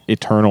that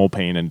eternal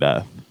pain and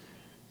death.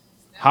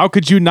 How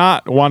could you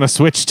not want to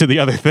switch to the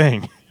other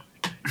thing?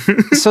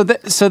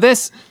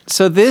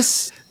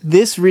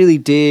 This really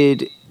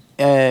did.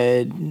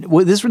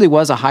 This really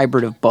was a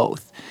hybrid of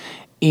both.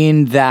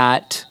 In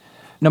that,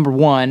 number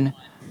one,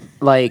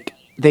 like,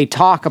 they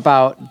talk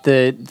about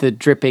the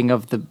dripping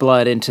of the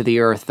blood into the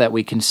earth that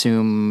we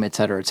consume, et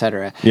cetera, et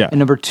cetera. Yeah. And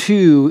number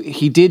two,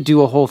 he did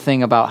do a whole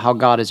thing about how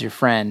God is your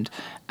friend.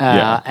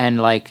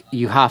 And, like,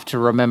 you have to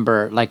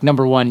remember, like,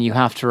 number one, you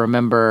have to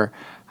remember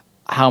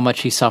how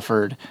much he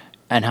suffered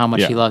and how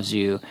much he loves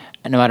you,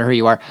 and no matter who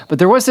you are. But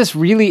there was this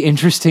really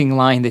interesting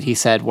line that he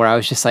said where I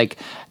was just like,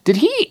 did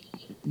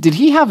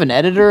he have an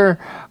editor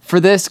for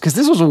this? Because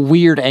this was a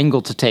weird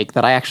angle to take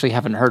that I actually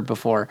haven't heard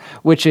before,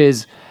 which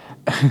is,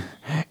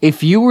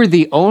 if you were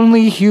the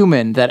only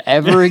human that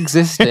ever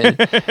existed,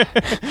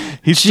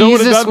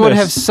 Jesus would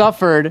have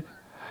suffered.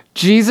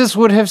 Jesus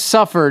would have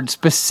suffered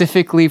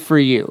specifically for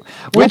you.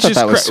 Which is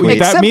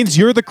that means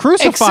you're the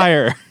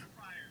crucifier.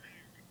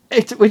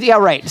 Yeah,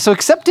 right. So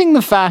accepting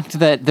the fact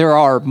that there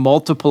are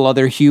multiple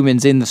other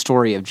humans in the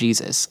story of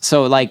Jesus.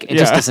 So, like, it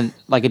just doesn't,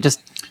 like, it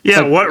just... Yeah,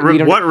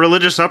 like, what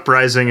religious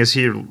uprising is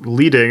he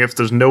leading if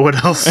there's no one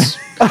else?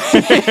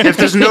 If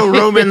there's no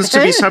Romans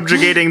to be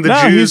subjugating the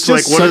Jews, he's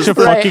like, just what is such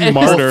a fucking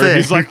martyr?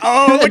 He's like,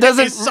 oh, look at me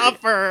doesn't-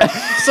 suffer.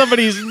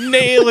 Somebody's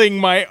nailing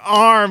my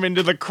arm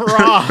into the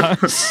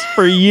cross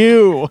for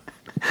you.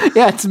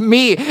 Yeah, it's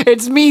me.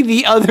 It's me,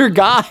 the other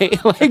guy.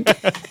 Like...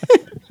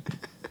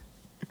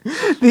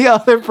 the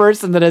other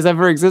person that has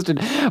ever existed.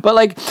 But,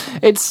 like,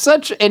 it's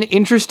such an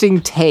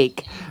interesting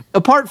take,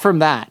 apart from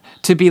that,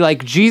 to be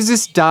like,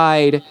 Jesus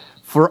died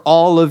for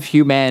all of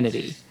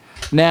humanity.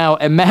 Now,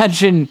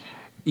 imagine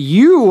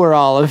you were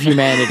all of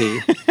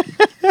humanity.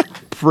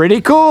 Pretty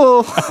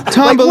cool.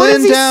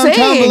 Tumbling down. If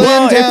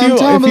you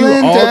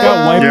all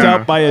got wiped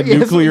out by a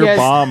nuclear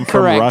bomb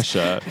from correct.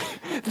 Russia.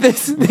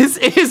 This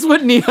is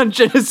what Neon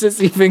Genesis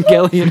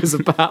Evangelion is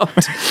about.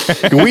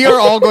 We are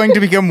all going to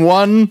become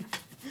one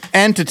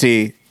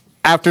entity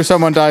after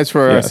someone dies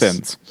for our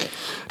sins.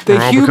 The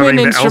We're all Human becoming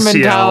the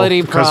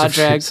Instrumentality LCL because of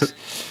Project. Jesus.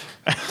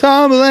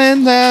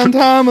 Tumbling down.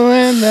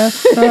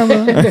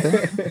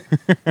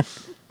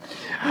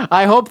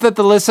 I hope that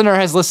the listener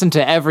has listened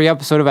to every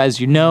episode of As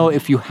You Know.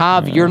 If you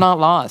have, you're not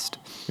lost.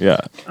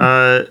 Yeah.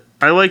 I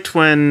liked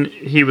when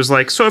he was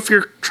like, so if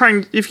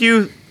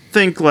you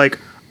think, like,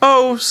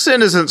 oh,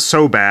 sin isn't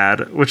so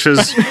bad, which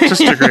is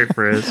just a great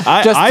phrase.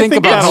 Just think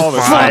about that how all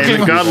the Fine,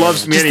 time. God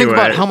loves me Just anyway. think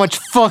about how much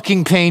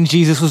fucking pain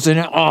Jesus was in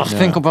it. Oh,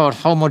 think about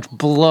how much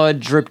blood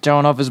dripped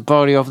down off his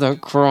body off the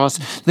cross.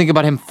 Think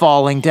about him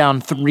falling down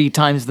 3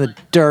 times in the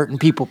dirt and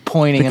people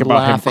pointing Think and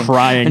about laughing. him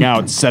crying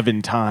out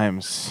 7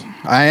 times.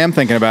 I am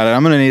thinking about it.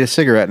 I'm going to need a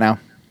cigarette now.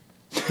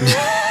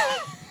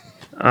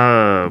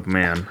 Oh,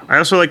 man. I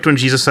also liked when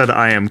Jesus said,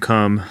 I am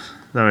come.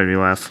 That made me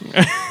laugh.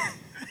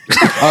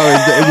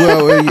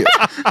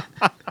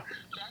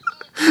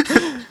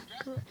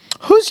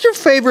 Who's your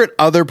favorite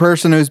other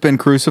person who's been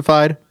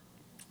crucified?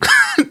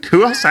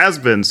 Who else has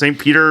been? St.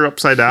 Peter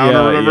upside down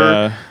or whatever?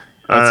 Yeah.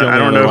 That's the only I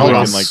don't other know one who I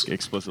else. can, like,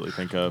 explicitly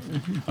think of.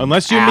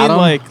 Unless you Adam?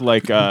 mean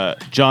like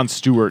Jon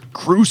Stewart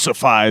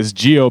crucifies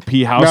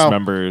GOP House No.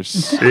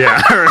 members.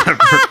 Yeah.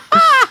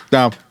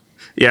 No.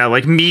 Yeah,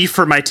 like me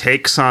for my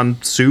takes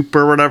on soup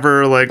or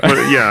whatever. Like, what,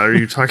 yeah, are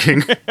you talking?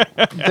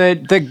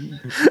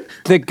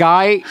 The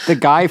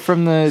guy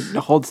from the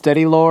Hold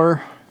Steady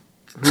lore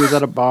who was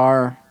at a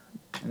bar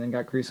and then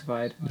got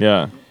crucified.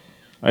 Yeah.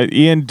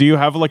 Ian, do you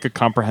have like a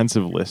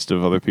comprehensive list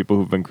of other people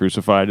who've been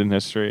crucified in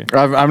history?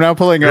 I'm now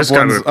pulling up This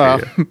guy ones.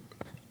 would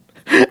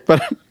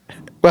But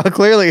well,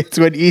 clearly it's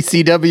when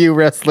ECW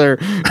wrestler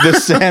the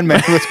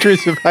Sandman was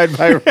crucified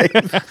by rape.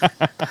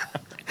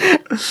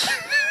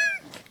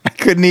 I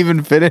couldn't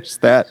even finish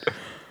that.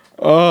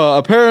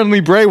 Apparently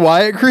Bray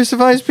Wyatt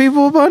crucifies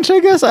people a bunch, I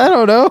guess. I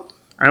don't know.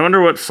 I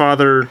wonder what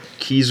Father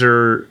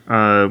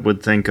Keyser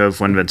would think of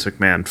when Vince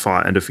McMahon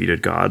fought and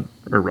defeated God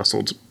or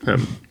wrestled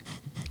him.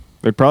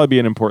 There'd probably be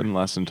an important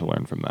lesson to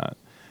learn from that.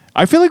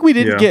 I feel like we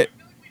didn't get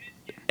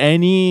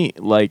any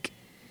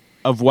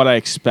of what I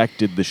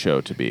expected the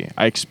show to be.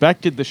 I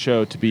expected the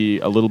show to be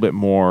a little bit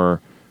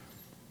more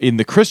in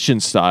the Christian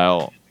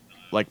style,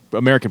 like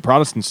American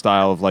Protestant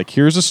style of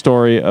here's a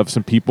story of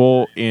some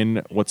people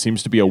in what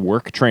seems to be a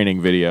work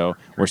training video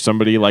where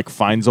somebody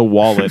finds a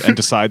wallet and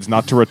decides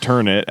not to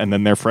return it, and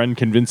then their friend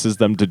convinces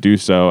them to do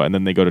so, and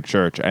then they go to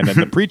church, and then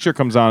the preacher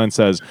comes on and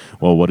says,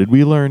 well, what did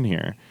we learn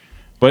here?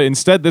 But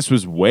instead this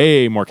was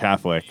way more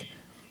Catholic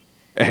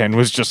and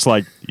was just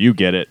you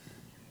get it.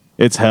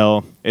 It's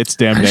hell. It's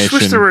damnation.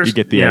 You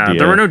get the idea.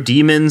 There were no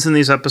demons in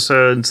these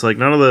episodes.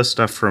 None of the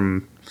stuff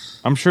from...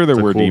 I'm sure there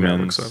were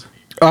demons.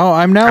 Oh,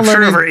 I'm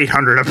sure over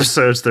 800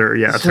 episodes there.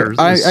 Yeah, so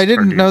I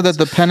didn't know that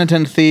the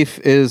penitent thief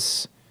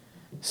is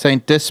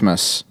Saint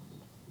Dismas,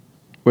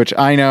 which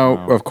I know,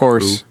 of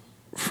course,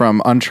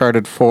 from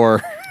Uncharted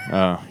 4.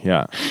 Oh,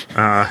 yeah.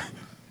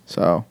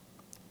 So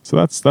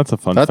that's a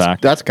fun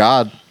fact. That's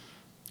God.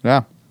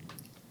 Yeah.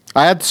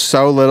 I had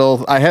so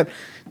little. I had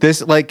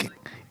this,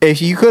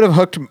 if you could have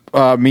hooked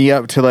me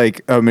up to,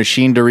 a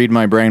machine to read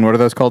my brain, what are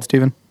those called,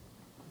 Steven?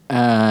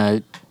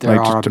 There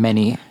are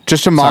many.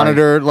 Just to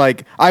monitor,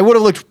 I would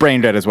have looked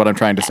brain dead is what I'm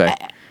trying to say.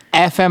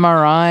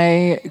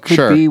 fMRI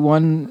could be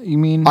one, you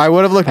mean? I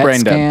would have looked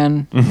brain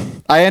scan.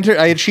 dead.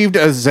 I achieved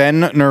a Zen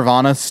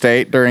Nirvana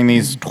state during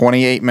these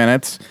 28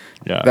 minutes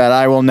that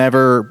I will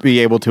never be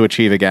able to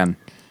achieve again.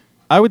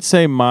 I would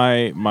say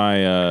my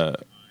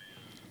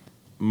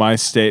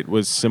state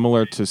was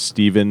similar to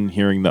Steven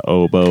hearing the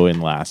oboe in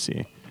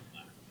Lassie.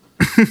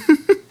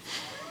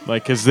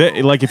 Because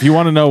if you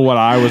want to know what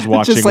I was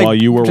watching while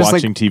you were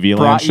watching TV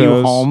Land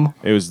shows,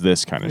 it was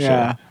this kind of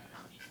shit.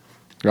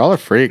 Y'all are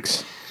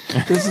freaks.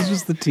 This is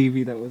just the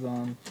TV that was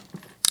on.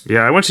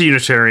 Yeah, I went to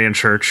Unitarian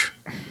Church.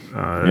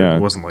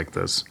 It wasn't like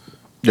this.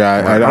 Yeah,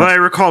 I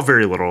recall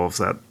very little of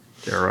that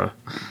era.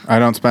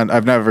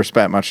 I've never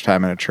spent much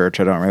time in a church.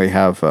 I don't really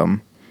have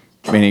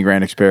many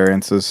grand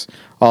experiences.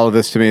 All of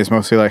this to me is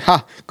mostly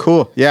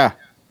cool, yeah.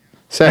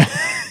 So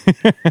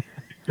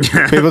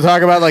people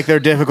talk about their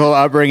difficult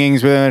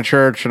upbringings within the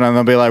church, and then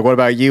they'll be like, "What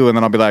about you?" And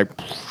then I'll be like,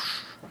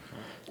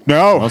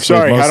 "No,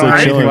 sorry, I don't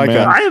have anything like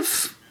that." I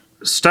have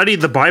studied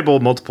the Bible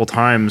multiple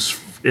times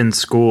in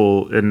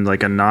school in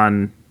at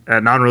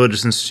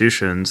non-religious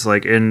institutions.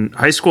 In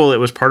high school, it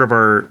was part of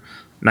our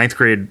 9th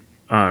grade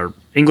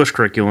English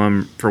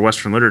curriculum for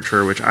Western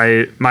literature, which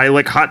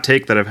my hot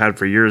take that I've had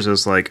for years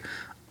is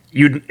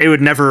it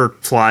would never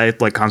fly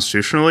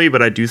constitutionally,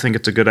 but I do think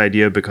it's a good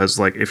idea because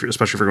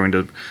especially if you're going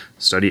to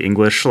study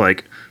English,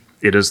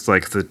 it is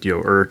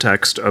the Ur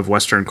text of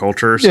Western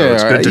culture, so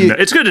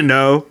it's good to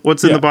know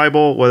what's in the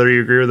Bible, whether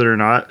you agree with it or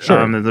not. Sure.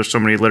 And there's so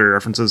many literary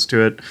references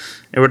to it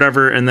and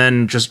whatever. And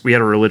then we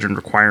had a religion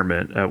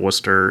requirement at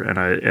Worcester,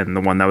 and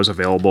the one that was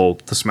available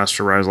the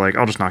semester where I was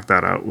I'll just knock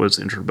that out was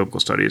Intro to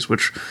Biblical Studies,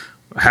 which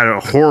had a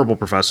horrible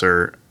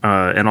professor,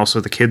 and also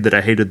the kid that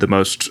I hated the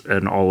most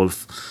in all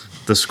of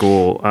the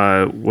school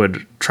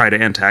would try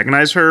to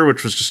antagonize her,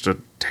 which was just a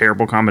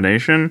terrible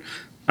combination.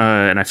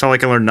 And I felt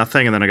like I learned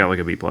nothing, and then I got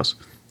a B+.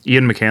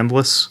 Ian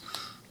McCandless.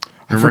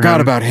 I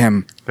forgot about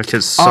him. That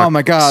kid sucked. Oh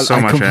my god, so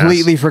I much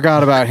completely ass.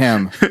 forgot about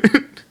him.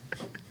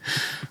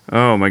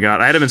 Oh my god,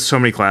 I had him in so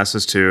many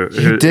classes too.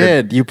 You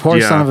did, you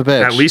poor son of a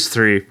bitch. At least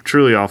 3.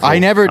 Truly awful. I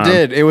never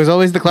did. It was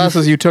always the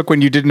classes you took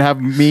when you didn't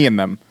have me in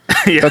them.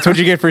 That's what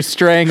you get for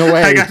straying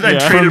away. I got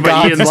treated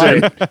by Ian's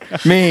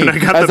light. Me, and I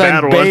got as the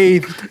bad I'm one.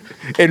 bathed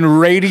in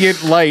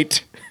radiant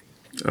light.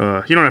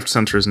 You don't have to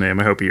censor his name.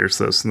 I hope he hears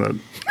this.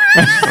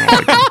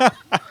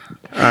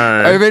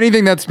 If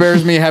anything, that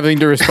spares me having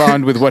to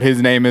respond with what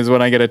his name is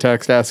when I get a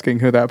text asking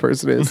who that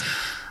person is.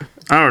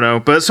 I don't know.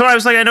 But so I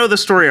was I know the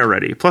story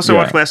already. Plus, I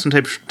watched Last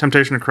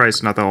Temptation of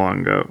Christ not that long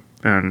ago.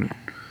 And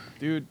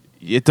dude,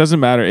 it doesn't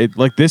matter.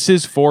 This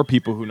is for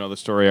people who know the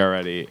story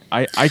already.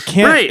 I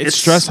can't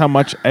stress how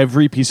much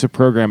every piece of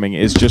programming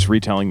is just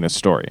retelling this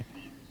story.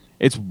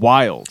 It's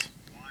wild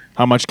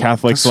how much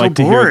Catholics like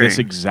to hear this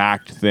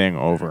exact thing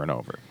over and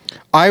over.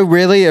 I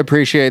really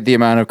appreciate the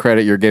amount of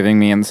credit you're giving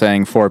me and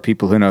saying for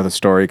people who know the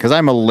story, because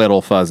I'm a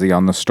little fuzzy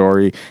on the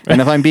story.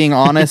 And if I'm being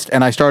honest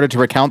and I started to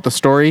recount the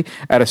story,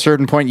 at a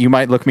certain point you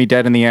might look me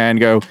dead in the eye and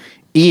go,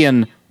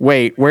 Ian,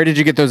 wait, where did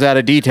you get those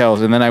added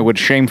details? And then I would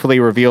shamefully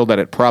reveal that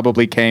it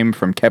probably came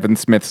from Kevin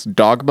Smith's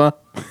Dogma.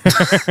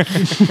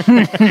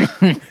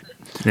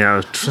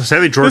 Yeah,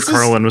 sadly George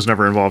Carlin was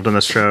nenever involved in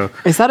this show.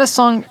 Is that a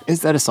song?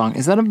 Is that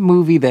a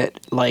movie that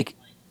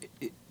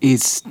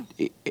is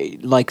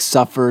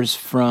suffers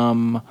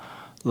from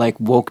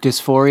woke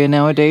dysphoria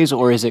nowadays,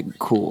 or is it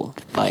cool?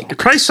 It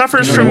probably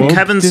suffers from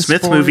Kevin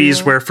Smith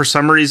movies where for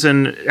some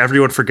reason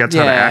everyone forgets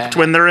how to act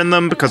when they're in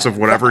them because of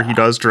whatever he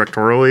does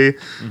directorially,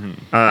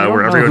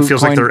 where everyone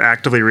feels like they're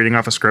actively reading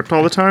off a script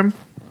all the time.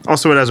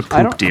 Also, it has a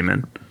poop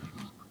demon.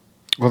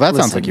 Well, that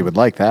sounds like you would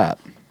like that.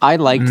 I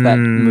liked that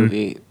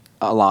movie.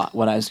 a lot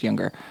when I was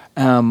younger.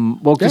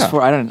 Well, just Yeah.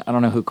 for I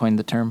don't know who coined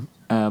the term,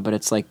 but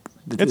it's like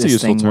It's a this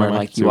useful thing term, where I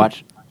like see you what-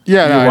 watch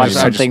Yeah, no, you I watch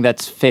just- something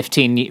that's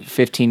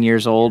 15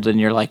 years old, and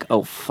you're like,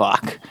 oh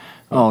fuck,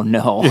 oh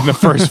no. In the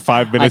first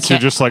 5 minutes, you're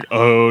can't- just like,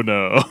 oh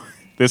no.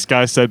 This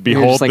guy said, You're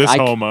behold just like, this I c-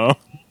 homo.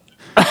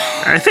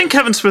 I think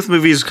Kevin Smith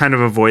movies kind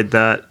of avoid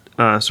that,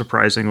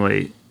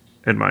 surprisingly,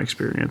 in my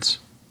experience.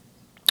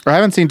 I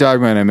haven't seen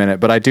Dogma in a minute,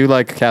 but I do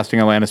like casting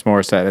Alanis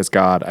Morissette as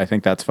God. I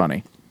think that's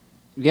funny.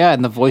 Yeah,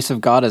 and the voice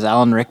of God is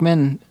Alan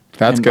Rickman.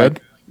 That's and, good.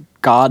 like,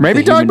 God,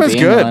 Maybe the human Dogma's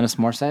being, good. Alanis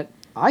Morissette.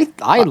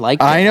 I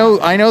like. I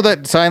know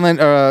that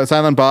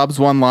Silent Bob's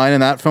one line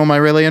in that film I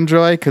really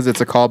enjoy because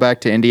it's a callback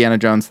to Indiana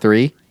Jones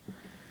 3.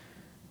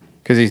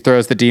 Because he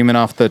throws the demon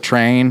off the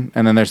train,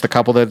 and then there's the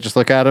couple that just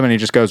look at him, and he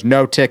just goes,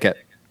 "No ticket."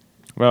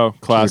 Well, It's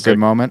a classic. good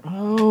moment.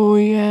 Oh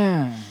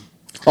yeah.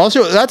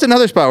 Also, that's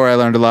another spot where I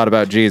learned a lot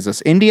about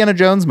Jesus. Indiana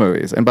Jones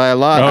movies, and by a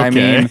lot I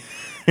Okay.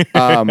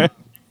 mean,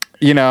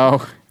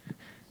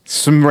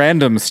 some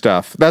random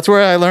stuff. That's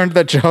where I learned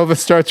that Jehovah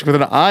starts with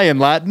an I in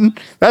Latin.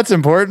 That's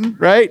important,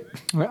 right?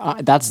 I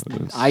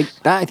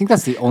think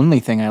that's the only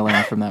thing I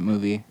learned from that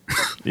movie.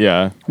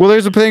 Yeah. Well,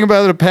 there's a thing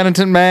about a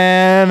penitent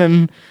man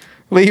and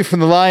leaf from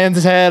the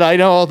lion's head. I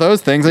know all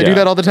those things. I do Yeah.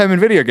 that all the time in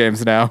video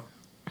games now.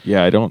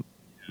 Yeah, I don't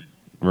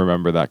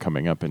remember that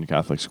coming up in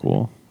Catholic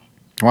school.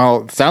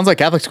 Well, it sounds like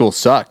Catholic school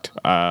sucked.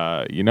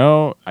 You're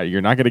not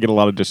going to get a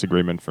lot of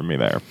disagreement from me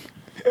there.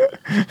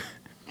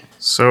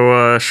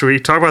 So, should we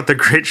talk about the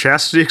Great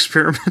Chastity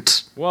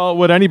Experiment? Well,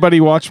 would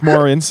anybody watch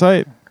more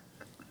Insight?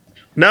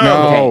 No.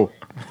 No.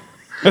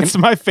 That's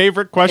my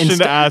favorite question to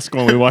Insta- ask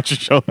when we watch a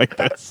show like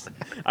this.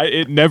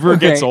 It never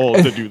gets Okay. old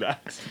to do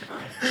that.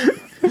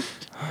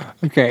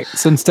 Okay,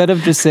 so instead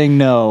of just saying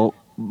no,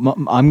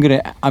 I'm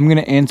gonna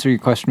answer your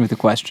question with a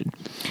question.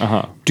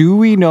 Uh-huh. Do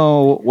we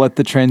know what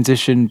the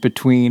transition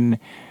between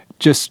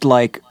just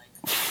like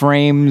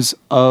frames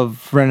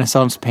of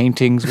Renaissance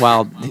paintings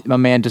while a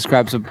man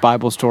describes a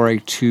Bible story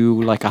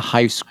to like a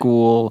high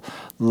school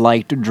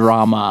light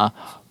drama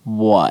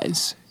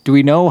was? Do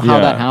we know how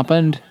Yeah. that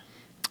happened?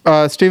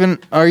 Steven,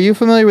 are you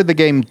familiar with the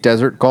game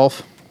Desert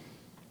Golf?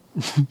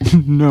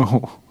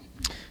 No.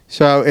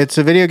 So it's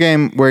a video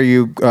game where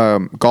you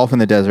golf in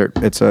the desert.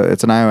 It's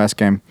an iOS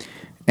game,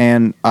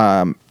 and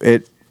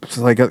it's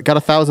like got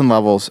 1,000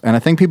 levels. And I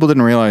think people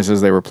didn't realize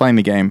as they were playing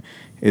the game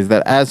is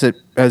that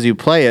as you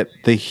play it,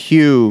 the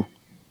hue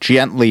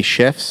gently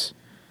shifts.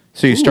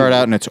 So you start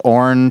out and it's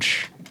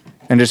orange,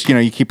 and just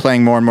you keep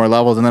playing more and more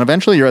levels, and then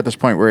eventually you're at this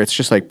point where it's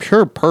just like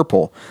pure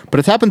purple. But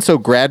it's happened so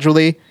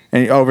gradually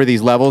and over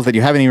these levels that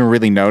you haven't even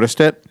really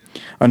noticed it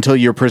until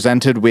you're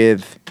presented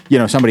with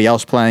somebody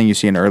else playing. You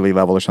see an early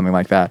level or something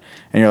like that,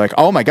 and you're like,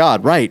 oh my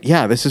god, right,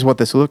 yeah, this is what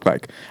this looked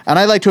like. And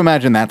I like to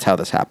imagine that's how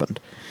this happened,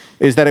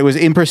 is that it was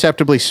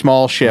imperceptibly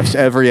small shifts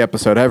every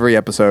episode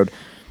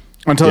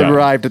until it Yeah.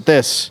 arrived at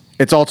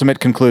its ultimate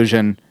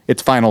conclusion,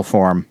 its final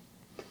form.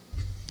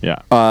 Yeah.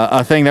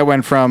 A thing that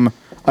went from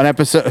an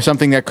episode,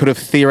 something that could have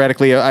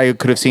theoretically I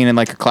could have seen in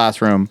like a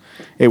classroom,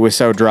 it was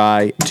so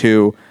dry,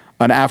 to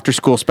an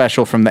after-school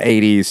special from the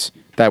 80s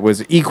that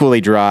was equally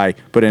dry,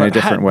 but in a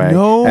different way.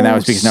 No And that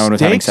was because no one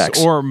was having stakes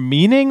sex. or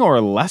meaning or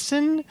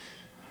lesson.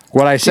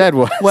 What I said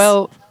was,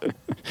 Well,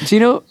 do you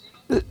know?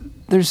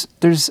 There's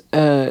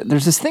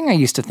this thing I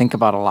used to think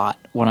about a lot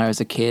when I was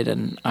a kid,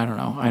 and I don't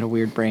know, I had a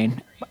weird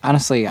brain.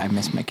 Honestly, I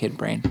miss my kid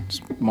brain. It's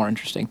more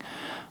interesting.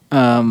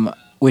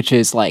 Which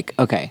is like,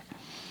 okay,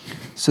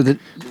 so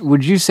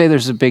would you say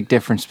there's a big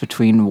difference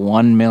between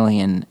 1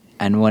 million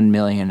and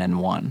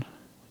 1,000,001?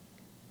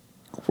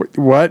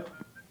 what?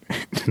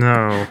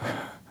 No.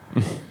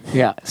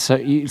 Yeah. So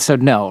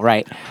no,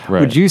 right? Right.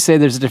 Would you say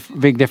there's a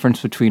big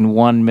difference between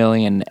 1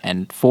 million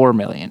and 4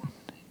 million?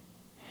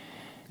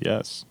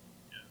 Yes.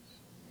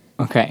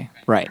 Okay,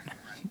 right.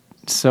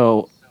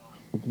 So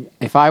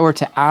if I were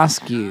to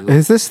ask you,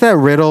 Is this that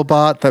riddle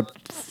bot that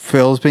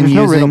Phil's been there's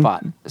no using? riddle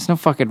bot. There's no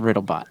fucking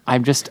riddle bot. I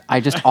just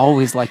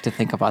always like to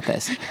think about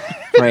this. Right?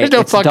 There's no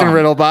It's fucking dumb.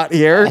 riddle bot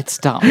here. It's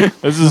dumb.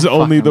 This is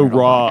only fucking the riddle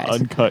raw, bot,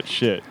 guys. uncut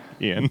shit,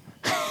 Ian.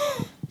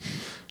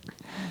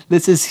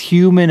 This is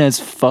human as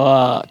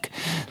fuck.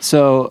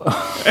 So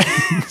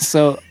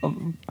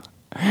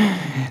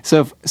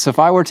if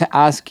I were to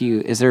ask you,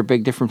 is there a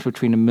big difference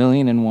between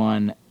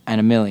 1,000,001 and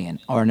 1,000,000,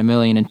 or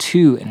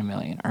 1,000,002 and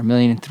 1,000,000, or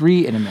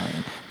 1,000,003 and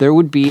 1,000,000?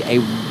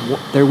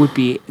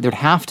 There'd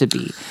have to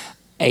be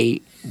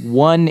a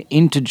one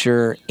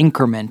integer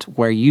increment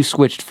where you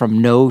switched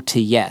from no to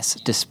yes,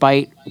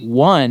 despite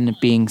one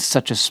being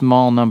such a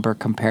small number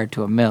compared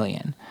to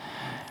 1,000,000.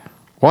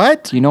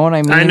 What? Do you know what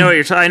I mean? I know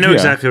I know Yeah.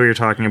 exactly what you're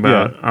talking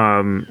about.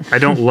 I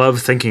don't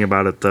love thinking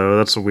about it though.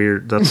 That's stupid.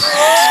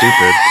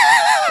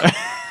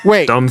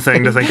 Wait. Dumb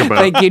thing to think about.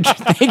 Thank you,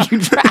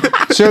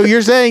 Trav. So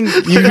you're saying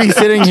you'd be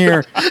sitting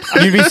here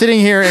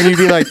and you'd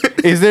be like,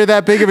 is there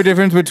that big of a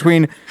difference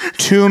between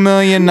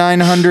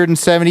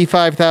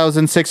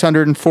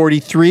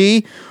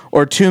 2,975,643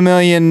 or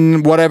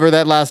 2,000,000 whatever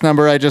that last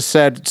number I just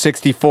said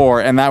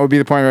 64? And that would be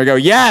the point where I go,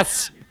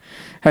 yes.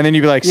 And then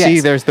you'd be like, see,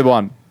 Yes. there's the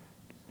one.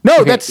 No,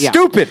 Okay, that's yeah.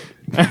 stupid.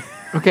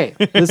 Okay,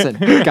 listen,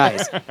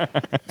 guys.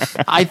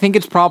 I think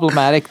it's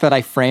problematic that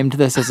I framed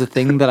this as a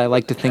thing that I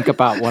like to think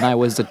about when I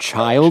was a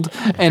child,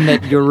 and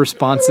that your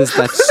response is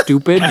that's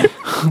stupid.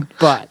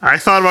 But I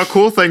thought about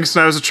cool things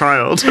when I was a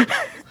child.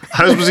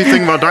 I was busy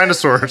thinking about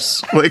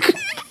dinosaurs. Like,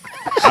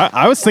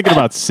 I was thinking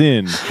about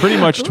sin pretty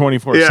much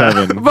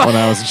 24/7 when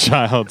I was a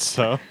child.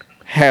 So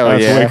Hell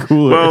that's yeah. way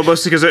cooler. well,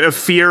 mostly because of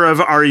fear of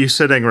are you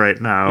sitting right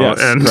now Yes,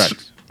 and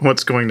correct.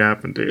 what's going to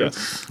happen to you.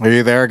 Yes. Are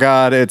you there,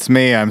 God? It's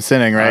me. I'm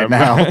sinning right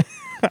now.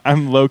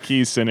 I'm low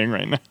key sinning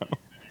right now.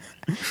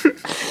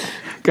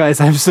 guys,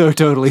 I'm so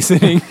totally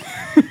sinning.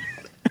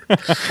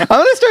 I'm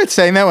gonna start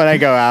saying that when I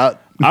go out.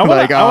 I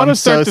want to I'm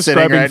start so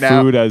sinning describing right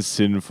now. food as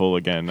sinful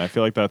again. I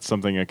feel like that's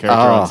something a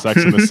character on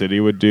Sex and the City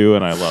would do,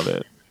 and I love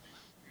it.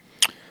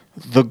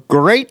 The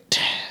Great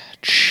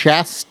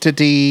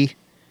Chastity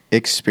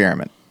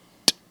Experiment.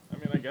 I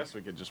mean, I guess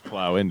we could just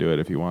plow into it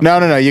if you want.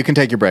 No. You can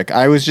take your break.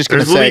 I was just gonna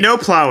There's say. really no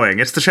plowing.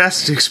 It's the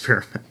chastity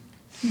experiment.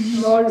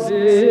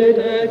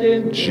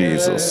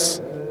 Jesus.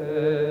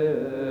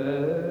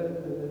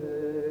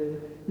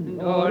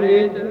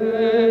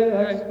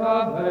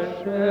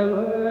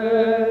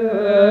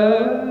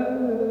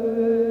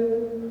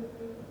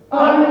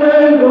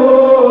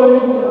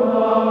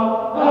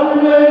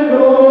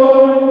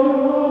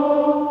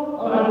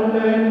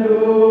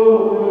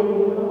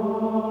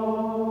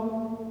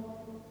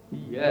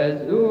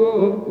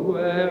 Jesu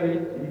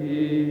queritis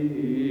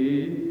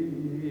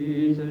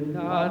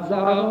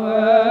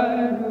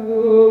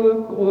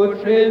Nazarenum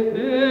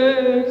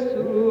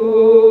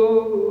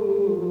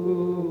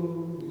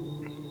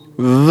crucifixus.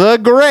 The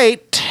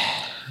Great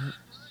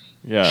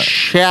Yeah.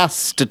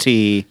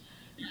 Chastity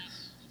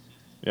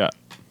Yeah.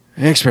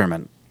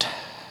 Experiment.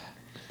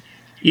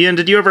 Ian,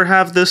 did you ever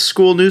have this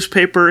school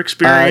newspaper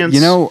experience?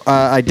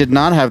 I did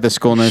not have the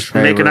school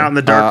newspaper. making out in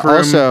the dark room.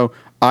 Also,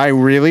 I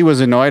really was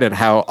annoyed at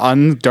how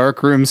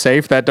dark room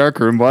safe that dark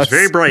room was. It's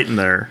very bright in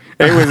there.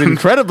 It was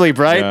incredibly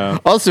bright. Yeah.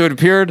 Also, it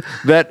appeared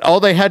that all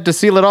they had to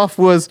seal it off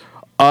was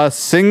a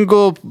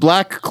single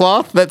black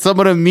cloth that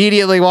someone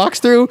immediately walks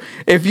through.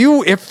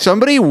 If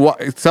somebody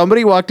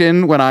walked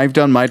in when I've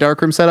done my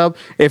darkroom setup,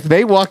 if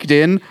they walked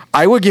in,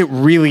 I would get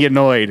really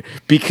annoyed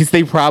because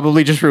they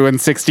probably just ruined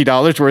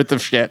 $60 worth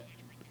of shit.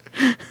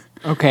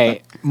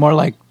 Okay, more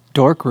like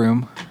dork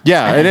room.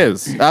 Yeah, it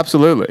is.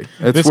 Absolutely.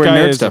 It's This where guy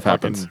nerd is stuff a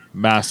fucking happens.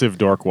 massive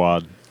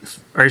dorkwad.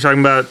 Are you talking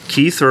about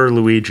Keith or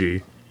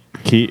Luigi?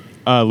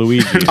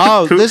 Luigi.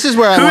 Oh, this is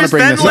where I want to who's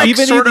bring then, this up. like,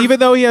 even sort of- even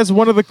though he has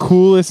one of the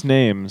coolest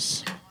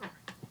names.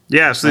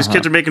 Yeah, so these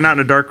kids are making out in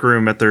a dark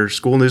room at their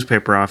school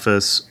newspaper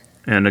office,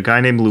 and a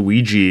guy named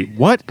Luigi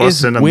What busts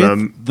is in on with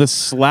them. the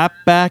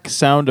slapback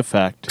sound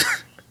effect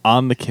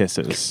on the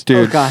kisses?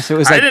 Dude, Oh gosh, it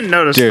was I like didn't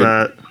notice dude.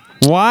 that.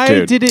 Why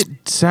Dude. did it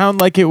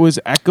sound like it was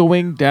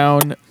echoing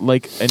down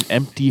like an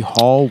empty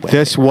hallway?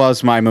 this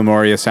was my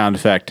Memoria sound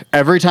effect.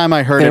 Every time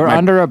I heard they it, were my,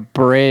 under a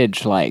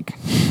bridge. Like,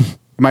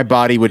 my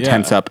body would Yeah.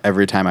 tense up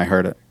every time I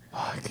heard it.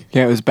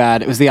 yeah, it was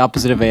bad. It was the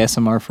opposite of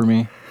ASMR for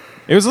me.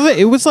 It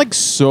was like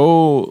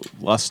so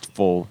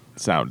lustful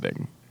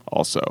sounding.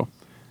 Also,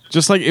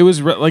 just like it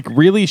was like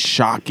really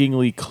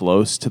shockingly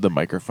close to the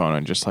microphone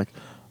and just like,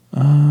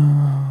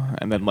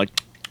 and then like,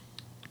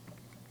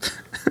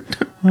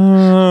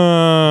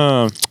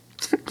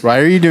 Why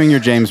are you doing your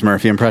James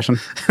Murphy impression?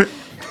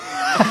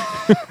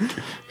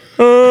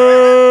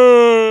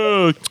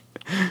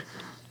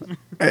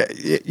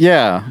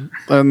 Yeah.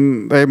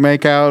 They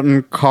make out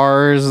in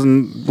cars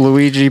and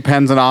Luigi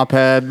pens an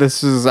op-ed.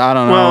 This is, I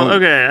don't know. Well,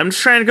 okay, I'm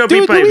just trying to go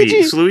Dude, beat by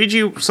Luigi- beat. So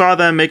Luigi saw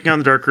them making out in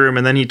the dark room,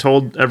 and then he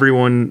told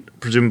everyone,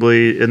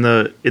 presumably in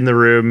the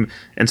room.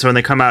 And so when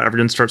they come out,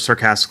 everyone starts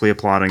sarcastically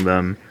applauding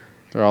them.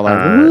 They're all like,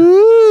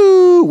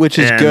 woo, which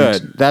is And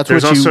good. That's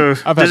what there's you... also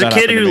I've had there's a that kid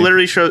happen to who me.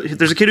 literally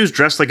there's a kid who's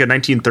dressed like a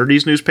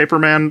 1930s newspaper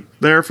man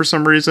there for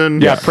some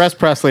reason. Yeah, Press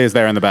Presley is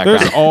there in the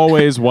background. there's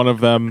always one of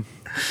them.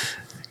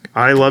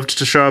 I loved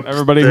to show up.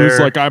 Everybody there. who's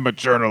like, I'm a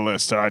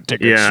journalist and I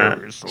take it Yeah,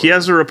 seriously. he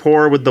has a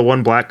rapport with the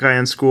one black guy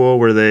in school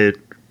where they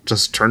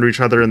just turn to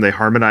each other and they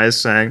harmonize,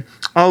 saying,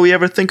 "All we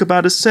ever think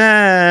about is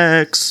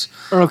sex."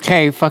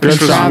 Okay, fucking Which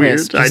was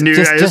Travis. weird. I knew-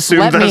 I assumed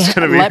let that me was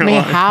gonna be let me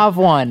a lie. have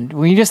one.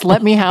 Will you just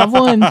let me have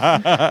one?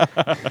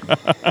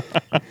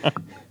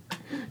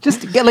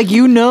 Just get like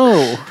you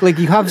like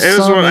you have. It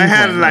was some what I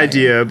had inkling, an right?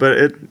 idea,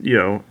 but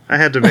I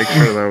had to make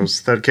sure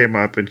that came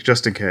up, and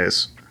just in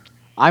case.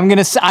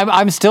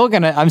 I'm still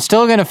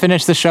gonna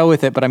finish the show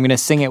with it, but I'm gonna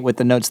sing it with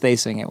the notes they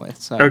sing it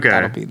with. So Okay.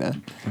 that'll be the.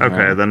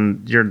 Okay,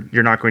 then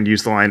you're not going to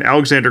use the line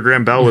Alexander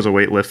Graham Bell was a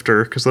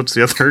weightlifter, because that's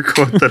the other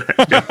quote that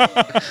I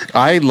got.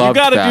 I You love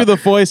gotta that. do the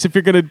voice if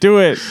you're gonna do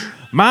it.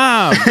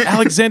 Mom,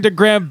 Alexander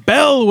Graham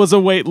Bell was a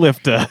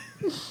weightlifter.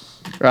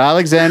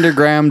 Alexander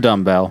Graham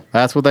Dumbbell.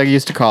 That's what they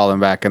used to call him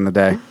back in the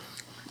day.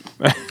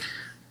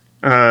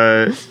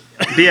 But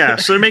yeah,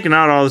 so they're making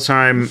out all the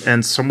time,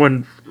 and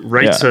someone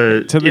writes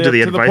into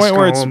the advice point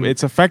where column.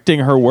 it's affecting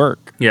her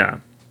work. Yeah,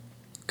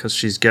 because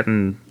she's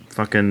getting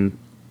fucking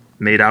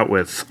made out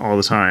with all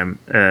the time,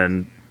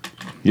 and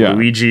Yeah.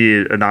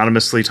 Luigi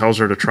anonymously tells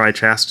her to try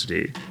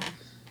chastity.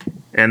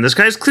 And this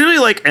guy's clearly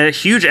like a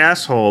huge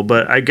asshole,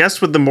 but I guess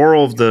with the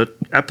moral of the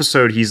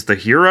episode, he's the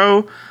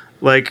hero.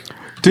 Like,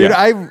 Dude,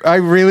 Yeah. I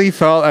really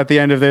felt at the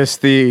end of this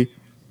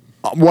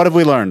what have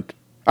we learned?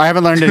 I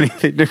haven't learned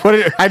anything.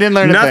 I didn't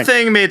learn anything.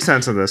 nothing made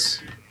sense of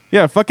this.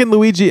 Yeah, fucking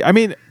Luigi. I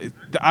mean,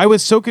 I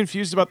was so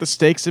confused about the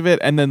stakes of it,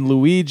 and then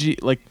Luigi,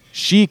 like,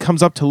 she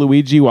comes up to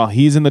Luigi while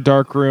he's in the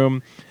dark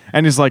room,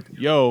 and is like,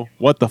 "Yo,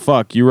 what the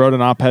fuck? You wrote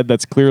an op-ed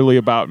that's clearly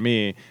about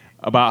me,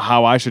 about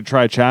how I should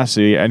try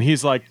chastity," and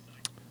he's like,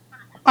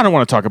 "I don't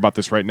want to talk about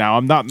this right now.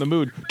 I'm not in the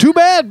mood." Too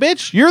bad,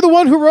 bitch. You're the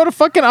one who wrote a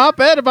fucking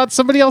op-ed about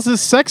somebody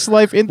else's sex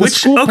life in the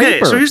school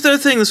paper. So here's the other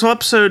thing. This whole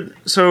episode.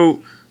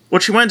 So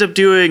what she winds up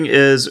doing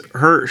is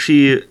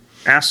she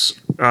asks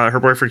her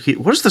boyfriend Keith.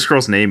 What is this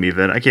girl's name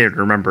even? I can't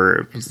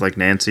remember. It was like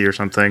Nancy or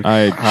something.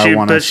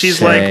 wanna She's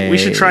say like, we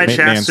should try Nancy.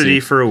 chastity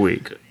for a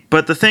week.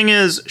 But the thing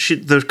is,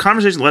 the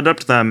conversation led up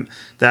to them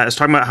that is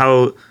talking about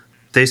how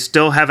they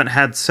still haven't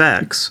had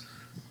sex,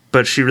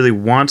 but she really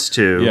wants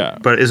to, Yeah.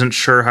 but isn't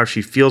sure how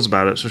she feels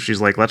about it. So she's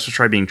like, let's just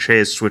try being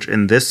chaste, which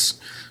in this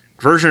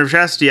version of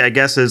chastity, I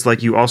guess, is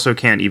like you also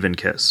can't even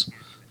kiss.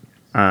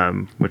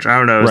 Which I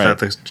don't know, is that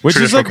the Which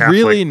is traditional like Catholic?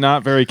 really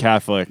not very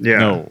Catholic.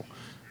 Yeah.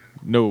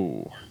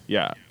 No.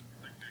 Yeah.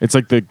 It's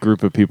like the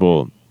group of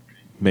people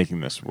making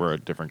this were a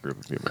different group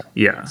of people.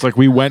 Yeah. It's like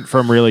we went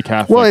from really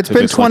Catholic Well, it's to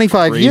been this,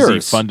 25 crazy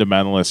years.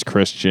 fundamentalist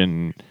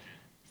Christian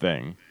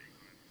thing.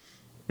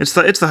 It's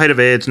the height of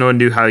AIDS. No one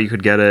knew how you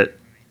could get it.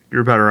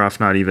 You're better off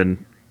not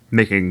even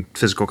making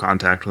physical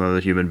contact with another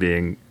human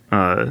being,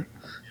 in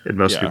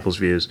most Yeah. people's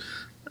views.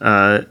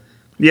 So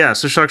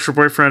Shucks, her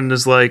boyfriend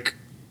is like,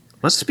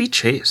 let's be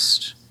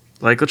chaste.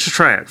 Like, let's just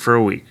try it for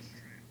a week.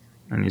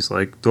 And he's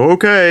like,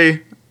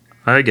 okay,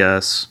 I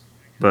guess.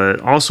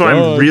 But also,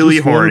 I'm really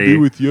horny. Be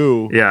with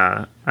you.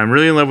 Yeah, I'm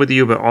really in love with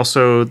you, but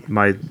also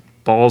my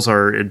balls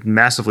are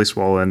massively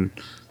swollen,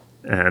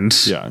 and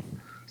Yeah.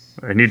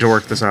 I need to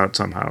work this out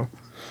somehow.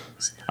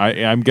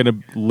 I'm gonna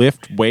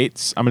lift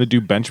weights. I'm gonna do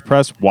bench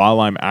press while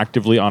I'm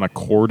actively on a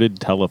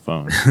corded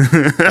telephone.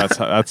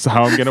 That's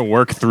how I'm gonna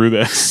work through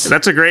this.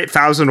 That's a great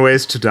 1,000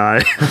 ways to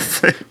die.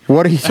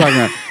 What are you talking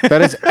about?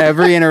 That is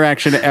every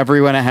interaction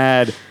everyone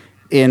had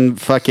in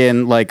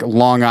fucking like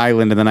Long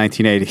Island in the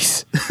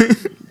 1980s.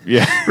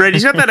 Yeah. Right,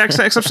 he's got that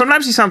accent, except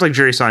sometimes he sounds like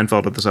Jerry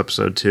Seinfeld at this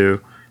episode, too.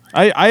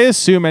 I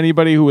assume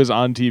anybody who was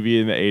on TV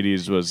in the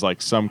 80s was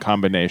like some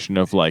combination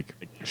of like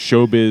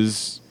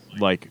showbiz,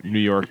 like New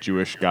York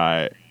Jewish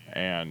guy,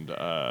 and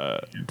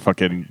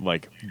fucking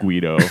like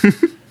Guido.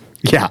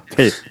 Yeah,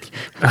 hey,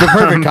 the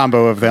perfect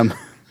combo of them.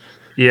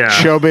 Yeah.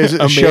 Showbiz,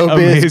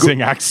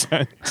 Amazing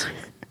accent.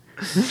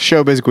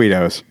 showbiz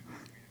Guidos.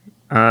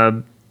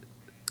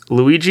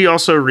 Luigi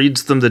also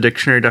reads them the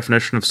dictionary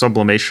definition of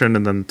sublimation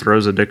and then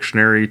throws a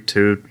dictionary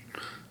to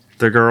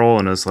the girl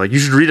and is like, you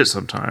should read it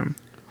sometime.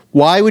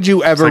 Why would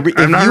you ever? Like,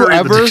 I'm not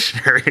reading the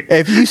dictionary.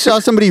 If you saw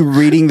somebody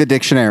reading the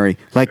dictionary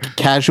like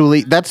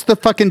casually, that's the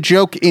fucking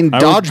joke in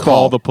I would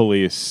call dodgeball. the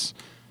police.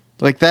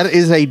 Like that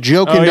is a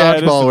joke Oh, in yeah, it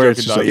is dodgeball the where joke it's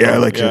in just like, yeah, I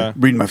Dodgeball, like yeah. to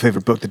read my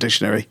favorite book, the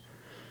dictionary.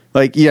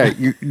 Like, yeah,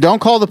 you don't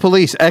call the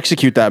police,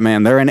 execute that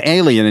man. They're an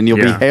alien, and you'll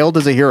Yeah. be hailed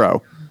as a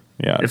hero.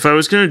 Yeah. If I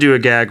was going to do a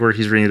gag where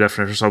he's reading the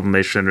definition of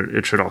sublimation,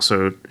 it should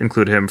also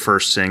include him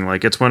first saying,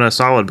 like, it's when a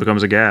solid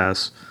becomes a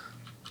gas.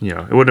 You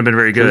know, it wouldn't have been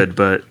very good,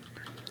 but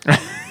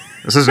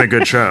this isn't a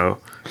good show.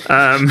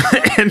 And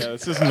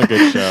This isn't a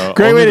good show.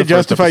 Great way Only to the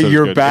first justify episode's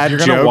your good. bad If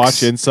you're gonna jokes.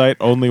 watch Insight,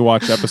 only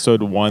watch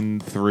episode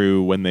 1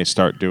 through when they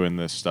start doing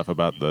this stuff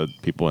about the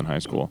people in high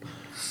school.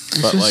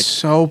 But like,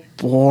 so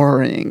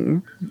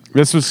boring.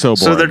 this was so boring.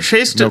 so their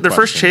chase, No their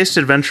first question. chase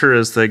adventure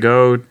is they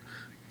go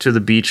to the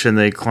beach and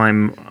they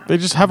climb. They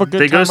just have a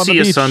good They time go on see the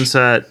a beach.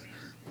 sunset,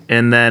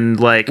 and then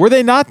like Were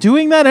they not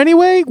doing that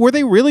anyway? Were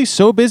they really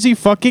so busy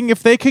fucking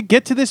if they could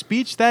get to this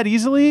beach that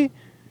easily?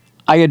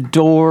 I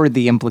adore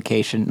the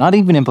implication, not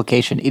even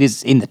implication, it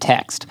is in the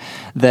text,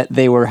 that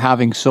they were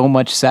having so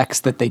much sex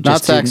that they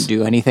just sex. didn't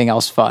do anything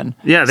else fun.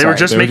 yeah, they were Sorry.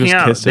 just They were making just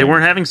out. They kissing.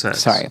 weren't having sex.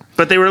 Sorry.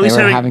 but they were at least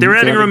They were having. They were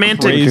having having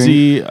romantic.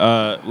 Crazy,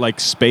 like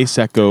space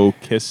echo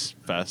kiss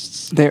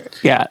fests.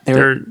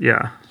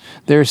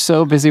 They're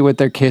so busy with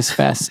their kiss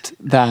fest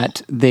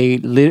that they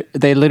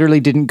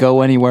literally didn't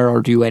go anywhere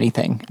or do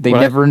anything. They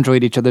What? never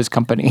enjoyed each other's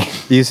company.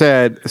 You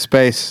said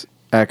space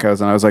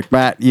echoes, and I was like,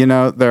 Matt, you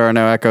know there are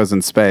no echoes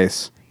in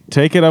space.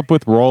 Take it up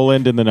with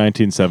Roland in the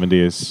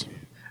 1970s.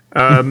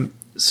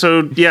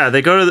 So yeah,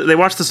 they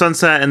watch the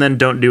sunset and then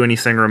don't do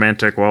anything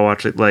romantic while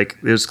watching. Like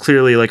there's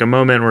clearly like a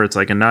moment where it's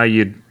like, and now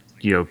you'd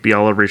be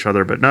all over each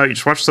other, but no, you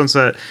just watch the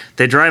sunset.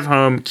 They drive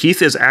home.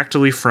 Keith is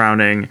actively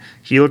frowning.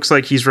 He looks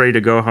like he's ready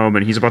to go home,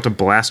 and he's about to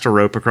blast a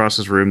rope across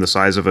his room the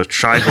size of a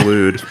Shai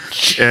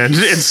Hulud. And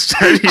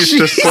instead, he's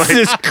just like,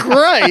 Jesus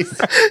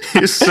Christ!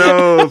 he's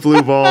so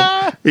blue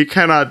balled. He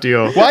cannot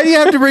deal. Why do you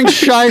have to bring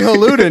Shai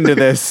Hulud into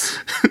this?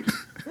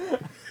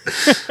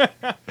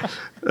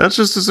 That's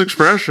just his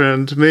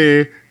expression to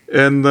me.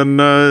 And then,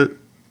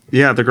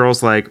 the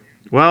girl's like,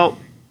 well,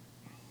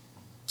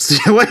 see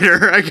you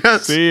later, I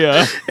guess. See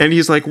ya. And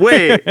he's like,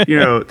 wait,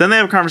 then they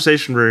have a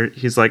conversation where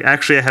he's like,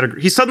 actually,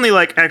 he suddenly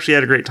like actually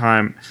had a great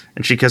time.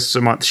 And she kisses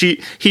him on,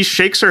 he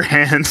shakes her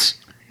hands.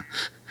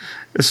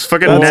 This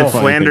fucking That's a Ned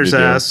funny Flanders thing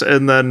to do. ass.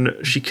 And then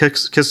she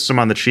kisses him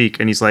on the cheek.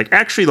 And he's like,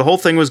 actually, the whole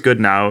thing was good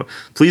now.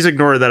 Please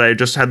ignore that I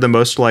just had the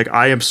most like,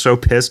 I am so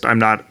pissed I'm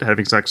not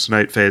having sex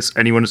tonight face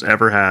anyone has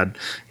ever had.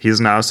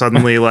 He's now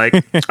suddenly like,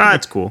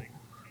 it's cool.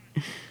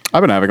 I've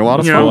been having a lot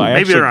of You fun. know, Well, I maybe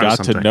actually they're onto got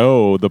to something.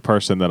 know the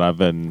person that I've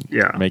been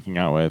Yeah. making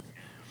out with.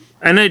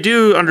 And I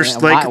do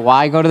understand, like,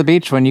 why go to the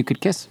beach when you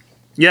could kiss?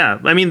 yeah,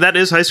 I mean, that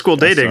is high school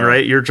dating, so.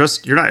 right? You're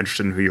not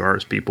interested in who you are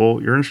as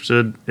people. You're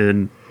interested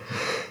in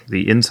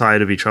the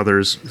inside of each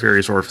other's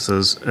various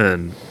orifices,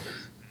 and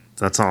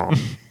that's all.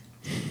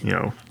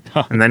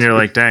 And then you're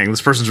like, dang,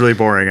 this person's really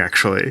boring,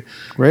 actually.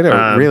 Way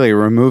to really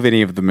remove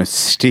any of the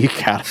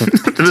mystique out of it.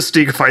 The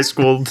mystique of high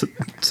school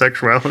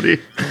sexuality.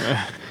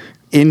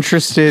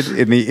 Interested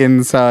in the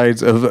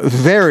insides of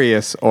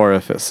various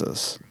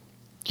orifices.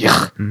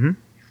 Yeah.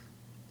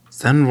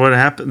 Then what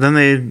happened? Then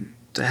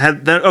they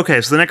had that. Okay,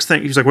 so the next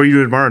thing, he's like, what are you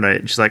doing tomorrow night?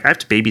 And she's like, I have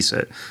to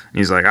babysit. And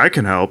he's like, I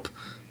can help.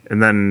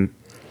 And then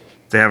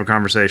they have a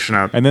conversation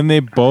out. And then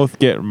they both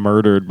get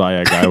murdered by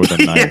a guy with a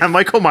knife. Yeah,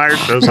 Michael Myers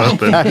shows up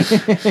and That'd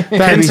be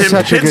pins him,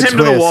 such a pins good him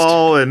to the twist.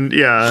 wall, and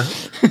yeah.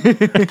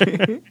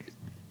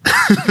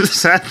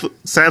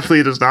 Sadly,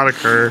 it does not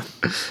occur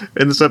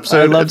in this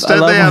episode. Instead,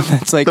 they have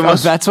it's like, the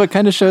most, that's what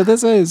kind of show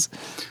this is.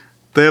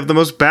 they have the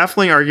most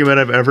baffling argument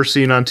I've ever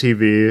seen on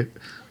TV.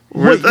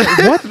 Wait,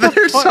 what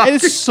the fuck?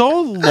 It's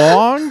so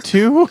long,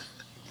 too.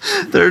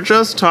 They're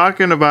just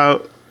talking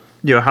about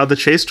how the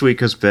chaste week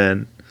has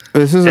been.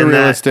 This is And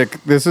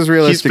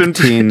realistic been-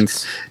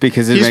 teens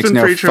because it He's makes been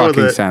no pretty chill with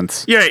fucking it.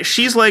 sense. Yeah,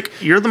 she's like,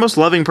 you're the most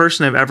loving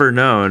person I've ever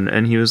known.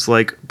 And he was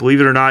like, believe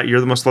it or not,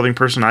 you're the most loving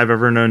person I've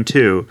ever known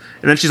too.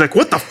 And then she's like,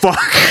 what the fuck?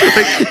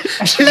 Like,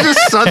 she's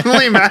just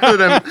suddenly mad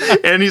at him.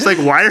 And he's like,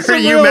 why are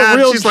Some you mad?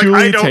 real She's like, Julie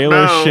I don't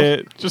Taylor know.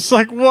 shit. Just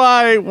like,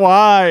 why?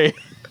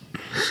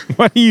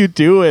 What are you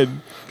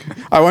doing?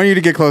 I want you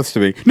to get close to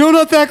me. No,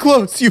 not that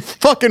close, you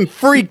fucking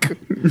freak.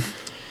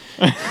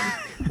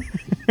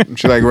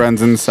 She like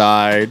runs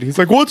inside. He's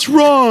like, what's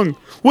wrong?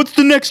 What's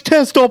the next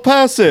test? I'll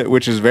pass it.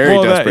 Which is very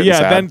desperate and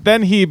sad.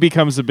 then he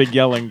becomes a big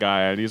yelling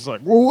guy, and he's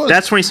like, well,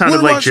 That's when he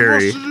sounded like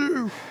Jerry.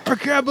 I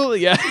can't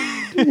believe, yeah.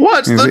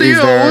 What's the He's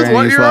deal there with and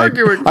what he's you're like,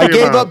 arguing I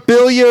gave about? up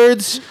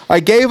billiards. I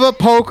gave up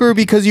poker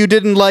because you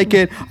didn't like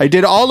it. I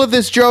did all of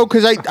this, Joe,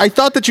 because I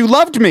thought that you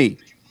loved me.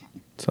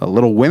 It's a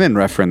Little Women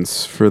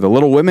reference for the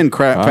Little Women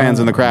fans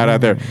in the crowd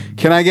out there.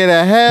 Can I get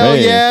a hell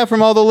Hey. yeah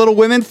from all the Little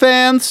Women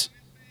fans?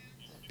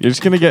 You're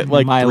just gonna get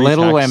like My 3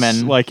 Little texts,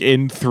 Women. like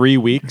in 3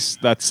 weeks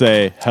that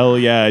say hell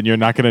yeah, and you're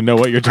not gonna know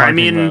what you're talking I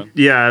mean, about.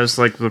 yeah, it's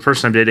like the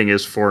person I'm dating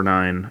is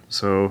 4'9",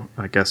 so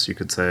I guess you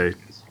could say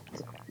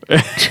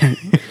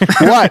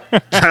What?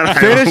 I'm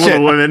Finish a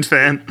Little it. Women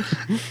fan.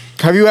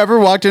 Have you ever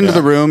walked into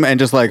the room and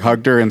just like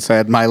hugged her and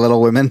said, "My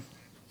Little Women"?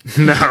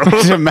 No.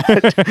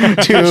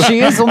 To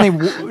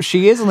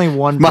She is only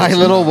one. My person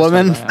Little who knows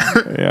Woman.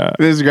 that. Yeah.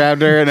 Just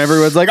grabbed her and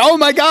everyone's like, "Oh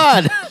my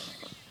god,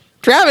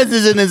 Travis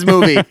is in this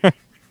movie."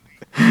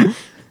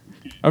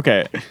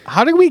 Okay,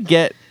 how do we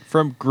get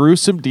from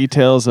gruesome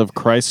details of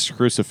Christ's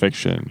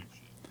crucifixion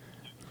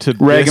to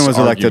Reagan this was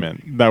elected.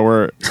 argument that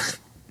we're?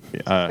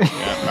 Yeah.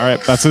 All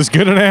right, that's as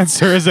good an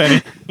answer as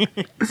any.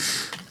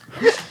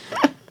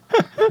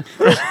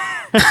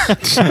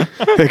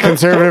 The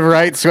conservative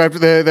right swept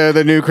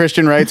the new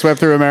Christian right swept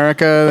through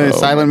America, the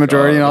silent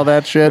majority and all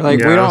that shit. Like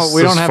Yes,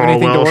 we don't this have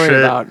anything to Falwell worry shit.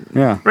 about.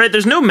 yeah. Right,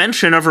 there's no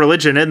mention of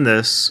religion in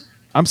this.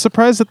 I'm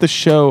surprised that the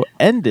show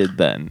ended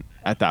then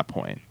at that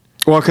point.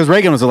 Well, because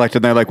Reagan was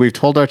elected, they're like, we've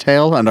told our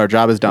tale and our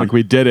job is done. Like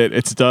we did it,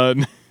 it's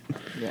done.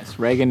 Yes,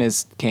 Reagan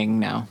is king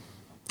now.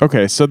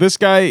 Okay, so this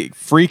guy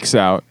freaks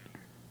out.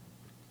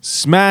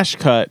 Smash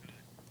cut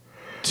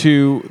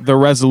to the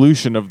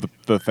resolution of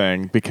the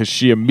thing because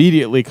she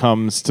immediately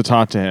comes to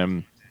talk to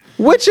him.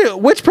 Which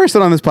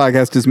person on this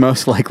podcast is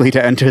most likely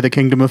to enter the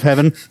kingdom of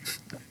heaven?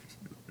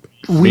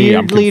 Me,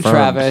 I'm Weirdly,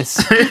 confirmed. Travis.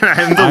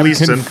 I'm the I'm least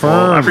sinful.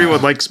 confirmed.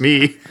 Everyone likes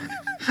me.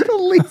 The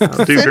least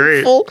Do great.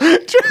 sinful.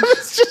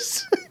 Travis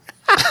just.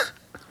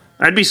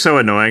 I'd be so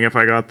annoying if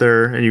I got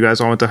there and you guys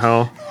all went to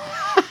hell.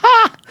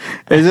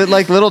 Is it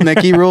like little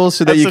Nicky rules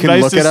so that That's you the can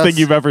look nicest at us? thing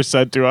you've ever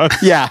said to us.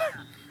 Yeah.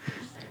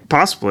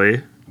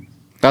 Possibly.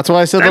 That's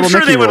why I said I'm little sure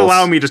Nicky they would rules.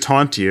 allow me to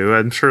taunt you.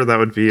 I'm sure that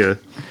would be a...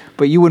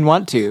 But you wouldn't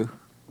want to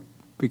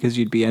because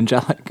you'd be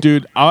angelic.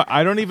 Dude,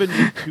 I don't even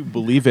need to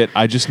believe it.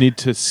 I just need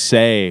to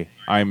say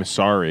I'm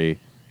sorry.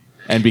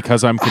 And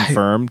because I'm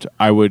confirmed,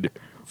 I would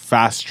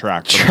fast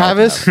track. from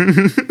Travis,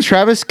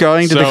 Travis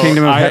going to So the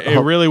kingdom of it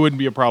heaven. really wouldn't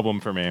be a problem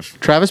for me.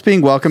 Travis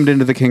being welcomed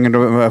into the kingdom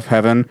of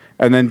heaven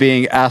and then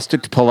being asked to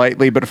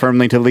politely but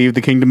firmly to leave the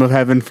kingdom of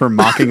heaven for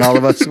mocking all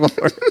of us.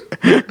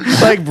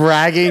 Like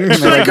bragging.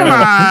 Like, come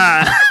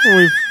on!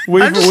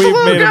 We've I'm just a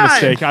little made a guy.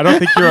 mistake. I don't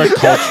think you're a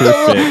culture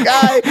fit.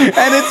 Guy,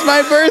 and it's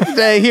my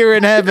birthday here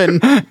in heaven.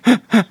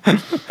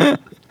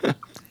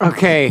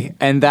 Okay,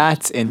 and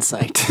that's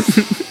insight.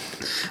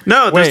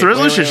 No, there's the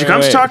resolution. She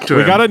comes talk to him.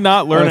 We gotta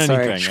not learn Oh,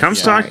 sorry. anything. She comes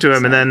Yeah, talk to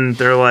him, sorry. and then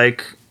they're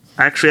like,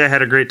 "Actually, I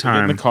had a great Get in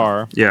time." the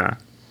car, Yeah,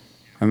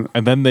 and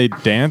then they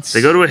dance.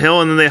 they go to a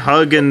hill, and then they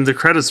hug, and the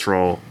credits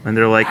roll, and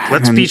they're like,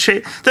 "Let's be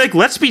chased." They're like,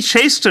 "Let's be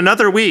chased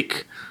another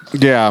week."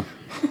 Yeah.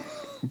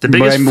 The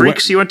biggest But-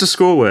 freaks you went to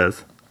school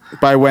with.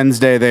 By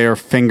Wednesday, they are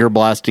finger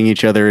blasting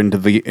each other into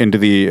the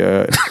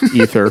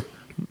ether.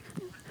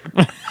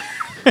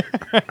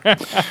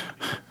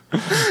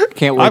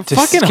 Can't I wait to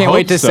fucking can't hope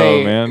wait to so,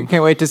 say man.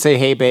 can't wait to say,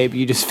 hey babe,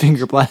 you just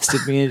finger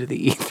blasted me into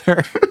the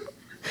ether.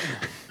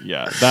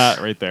 Yeah, that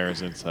right there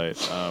is insight.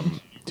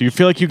 Do you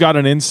feel like you got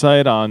an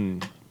insight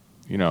on,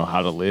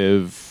 how to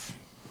live,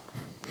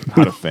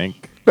 how to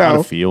think, how No.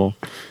 to feel?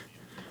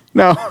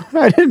 No,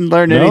 I didn't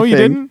learn anything. No, you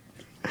didn't.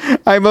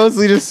 I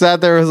mostly just sat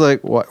there and was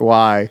like,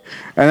 why?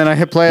 And then I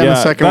hit play on the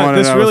second one,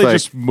 This and I really was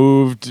like,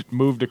 just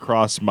moved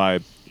across my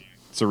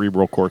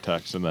cerebral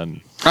cortex, and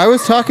then I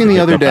was talking the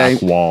hit other the day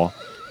back wall.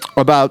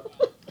 about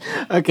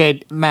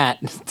Okay, Matt,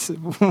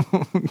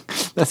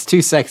 that's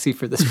too sexy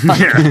for this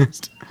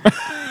podcast.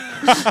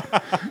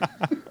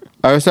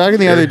 I was talking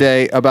the other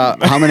day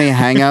about how many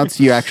hangouts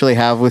you actually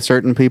have with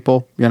certain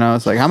people.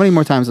 It's like, how many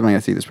more times am I going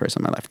to see this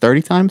person in my life?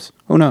 30 times?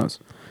 Who knows?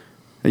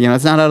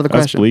 It's not out of the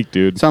That's question. bleak,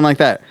 dude. Something like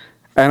that.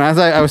 And as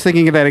I was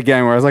thinking of that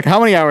again, where I was like, how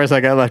many hours I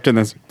got left in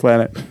this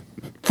planet?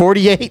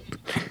 48.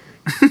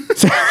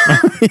 So,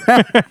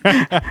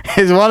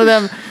 is one of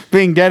them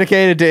being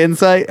dedicated to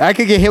insight? I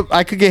could get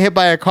hit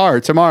by a car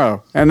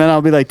tomorrow, and then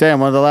I'll be like, damn,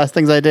 one of the last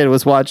things I did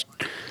was watch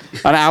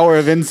an hour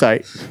of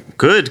insight.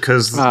 Good,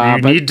 because you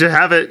but- need to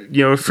have it,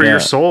 for Yeah. your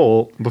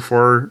soul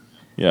before.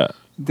 Yeah.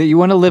 That you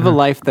want to live a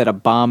life that a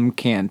bomb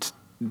can't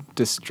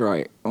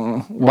destroy. Oh,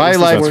 what My was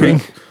the life,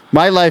 wording?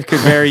 my life could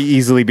very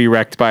easily be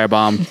wrecked by a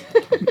bomb.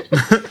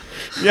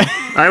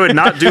 I would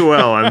not do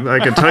well. I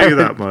can tell you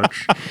that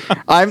much.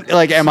 I'm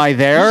like, am I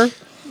there?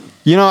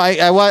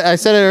 I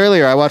said it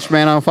earlier. I watched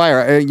Man on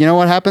Fire. You know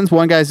what happens?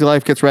 One guy's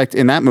life gets wrecked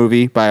in that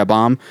movie by a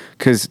bomb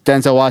because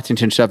Denzel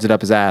Washington shoves it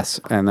up his ass,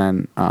 and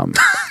then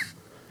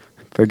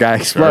the guy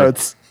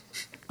explodes.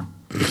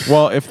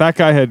 Well, if that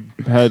guy had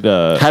Had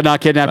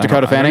not kidnapped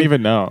Dakota I Fanning. don't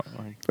even know.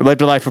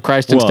 Lived a life of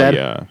Christ Well, instead.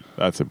 yeah,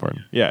 that's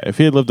important. Yeah, if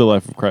he had lived a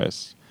life of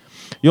Christ,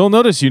 you'll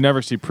notice you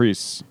never see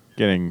priests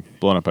getting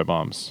blown up by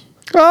bombs.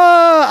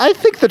 I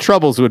think the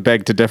Troubles would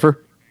beg to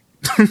differ.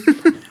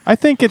 I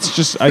think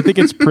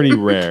it's pretty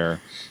rare.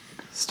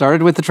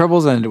 Started with the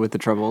troubles, ended with the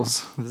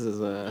troubles. This is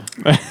a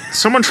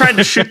Someone tried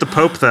to shoot the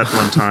Pope that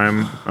one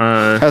time.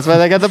 That's why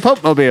they got the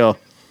Pope Mobile.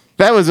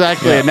 That was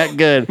actually a net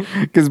good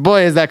because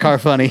boy is that car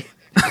funny.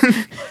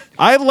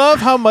 I love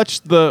how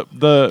much the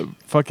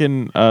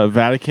fucking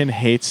Vatican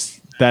hates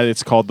that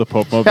it's called the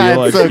Pope Mobile,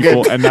 Yeah, it's so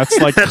good. and that's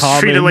like That's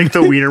common. treated like the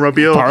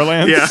Wienermobile.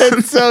 parlance. Yeah.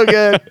 It's so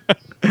good.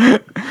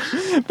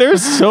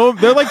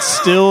 they're like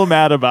still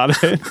mad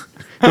about it.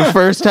 The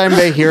first time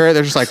they hear it,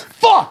 they're just like,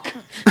 "Fuck!"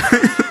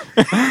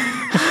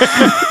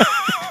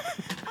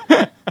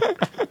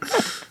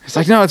 It's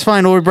like, no, it's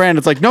fine. We'll rebrand.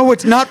 It's like, no,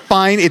 it's not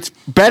fine. It's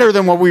better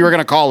than what we were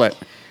gonna call it.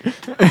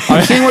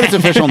 I'm seeing what its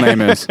official name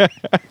is.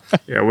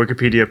 Yeah,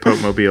 Wikipedia Pope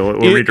Mobile. It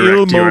will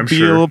redirect you, I'm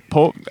sure.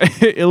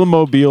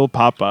 Ilmobile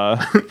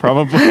Papa,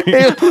 probably.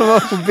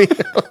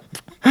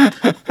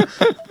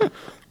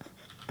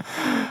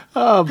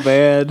 oh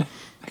man.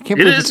 I can't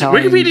It believe is.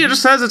 Italian. Wikipedia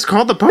just says it's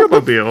called the Pope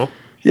Mobile.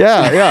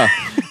 Yeah, yeah.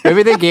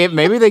 Maybe they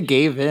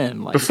gave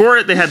in. Like, Before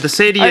it, they had the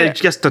Sedia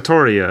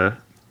Gestatoria,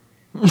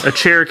 a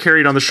chair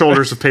carried on the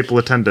shoulders of papal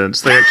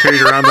attendants. They got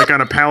carried around like on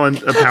a palanquin.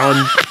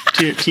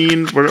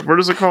 What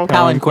is it called?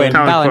 Palanquin.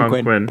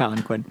 Palanquin.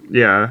 Palanquin.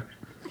 Yeah.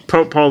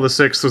 Pope Paul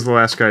VI was the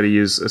last guy to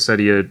use a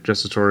Sedia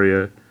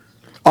Gestatoria.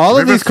 All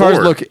of Maybe these cars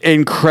four. look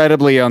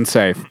incredibly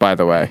unsafe. By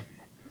the way,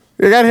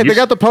 they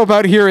got the Pope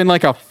out here in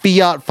like a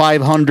Fiat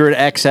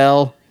 500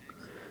 XL.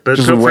 But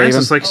Just Pope waving.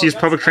 Francis likes to use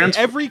public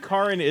transport. Every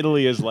car in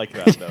Italy is like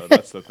that, though.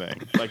 That's the thing.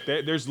 Like,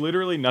 there's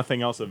literally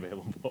nothing else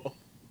available.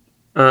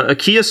 A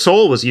Kia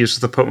Soul was used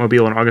as the Pope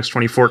Mobile in August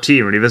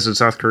 2014 when he visited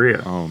South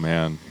Korea. Oh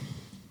man,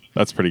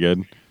 that's pretty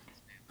good.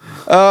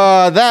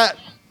 That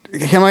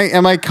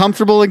am I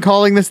comfortable in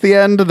calling this the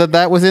end?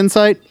 That was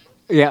insight.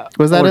 Yeah.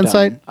 Was that we're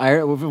insight?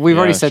 done. We've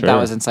already said that sure.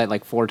 was insight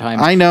like 4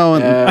 times. I know,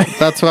 and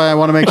that's why I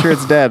want to make sure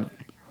it's dead.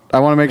 I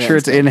want to make sure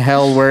it's in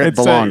hell where it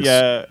belongs.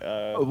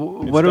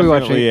 What are we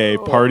watching? A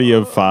party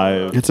of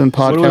 5. It's in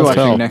What are we podcast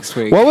watching hell. next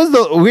week? What was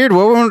the weird?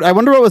 I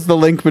wonder what was the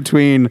link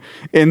between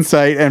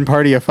Insight and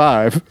Party of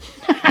 5.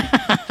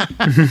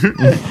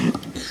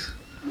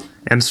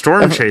 And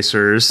Storm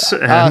Chasers.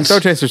 And Snow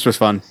Chasers was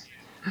fun.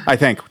 I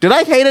think. Did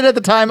I hate it at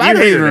the time? I you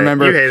don't hated even it.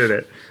 remember. You hated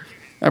it.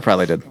 I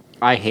probably did.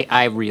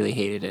 I really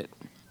hated it.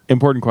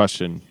 Important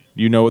question.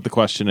 You know what the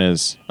question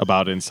is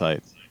about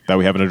Insight that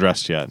we haven't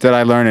addressed yet. Did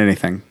I learn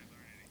anything?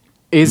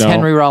 Is No.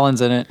 Henry Rollins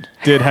in it?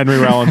 Did Henry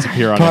Rollins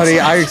appear on Buddy,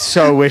 Insight? I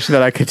so wish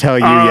that I could tell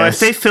you If yes.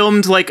 they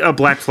filmed like a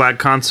Black Flag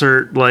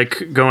concert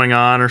like going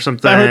on or That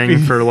would something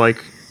be- for like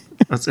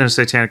a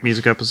satanic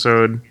music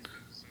episode,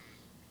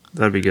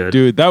 that'd be good.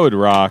 Dude, that would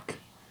rock.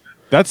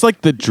 That's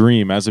like the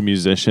dream as a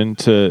musician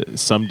to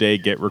someday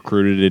get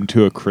recruited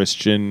into a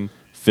Christian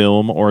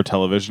film or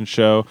television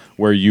show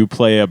where you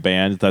play a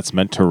band that's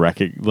meant to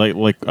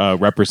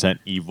represent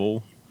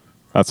evil.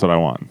 That's what I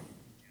want.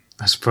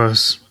 I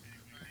suppose.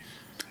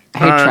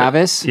 Hey,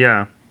 Travis.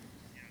 Yeah.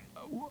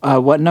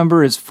 What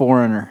number is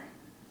Foreigner?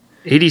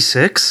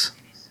 86?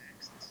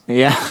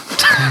 Yeah.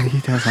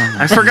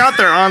 I forgot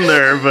they're on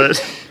there, but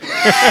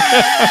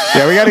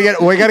Yeah, we gotta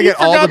get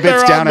all the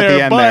bits down at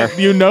the end there.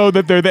 You know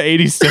that they're the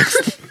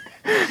 86th.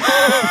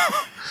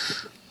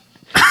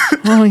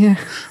 Oh yeah.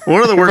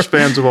 one of the worst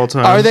bands of all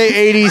time. Are they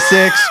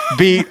 86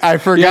 beat? I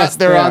forgot Yes,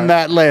 they're they on are.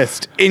 that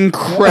list.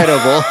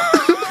 Incredible.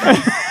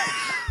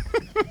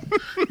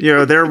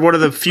 They're one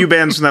of the few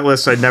bands on that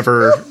list I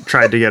never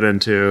tried to get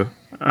into.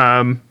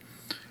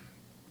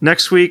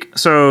 Next week,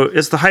 so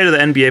it's the height of the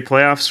NBA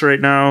playoffs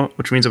right now,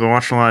 which means I've been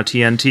watching a lot of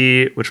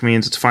TNT, which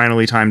means it's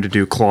finally time to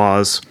do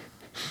Claws.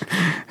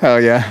 Hell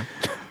yeah.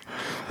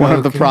 One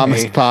of the Okay.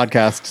 promised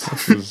podcasts.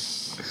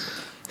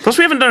 Plus,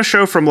 we haven't done a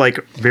show from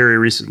like very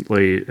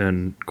recently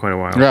in quite a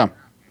while. Yeah.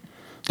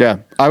 Yeah.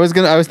 I was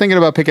thinking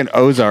about picking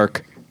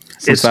Ozark.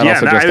 Since that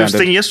also just I was ended.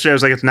 thinking yesterday, I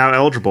was like, it's now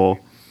eligible,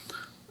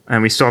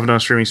 and we still haven't done a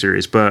streaming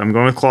series, but I'm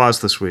going with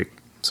Claws this week.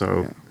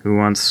 So, who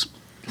wants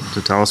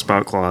to tell us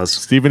about Claws?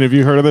 Steven, have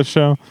you heard of this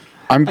show?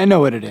 I know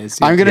what it is.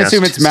 I'm gonna Yes,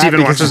 assume it's Matt Steven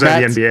because watches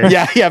Matt's, the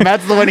NBA. Yeah,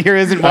 Matt's the one here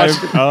who isn't watched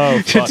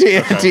Oh, fuck.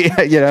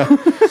 TNT, you know.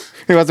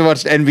 He hasn't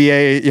watched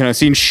NBA,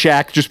 seen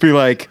Shaq just be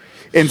like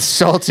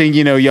insulting,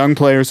 young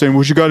players saying,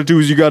 what you gotta do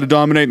is you gotta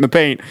dominate in the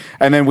paint.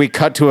 And then we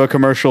cut to a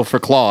commercial for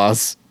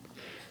Claws.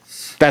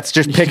 That's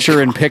just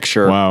picture in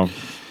picture. Wow.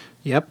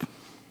 Yep.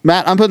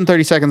 Matt, I'm putting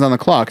 30 seconds on the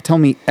clock. Tell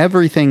me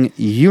everything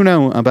you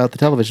know about the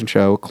television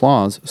show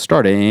Claws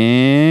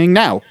starting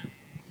now.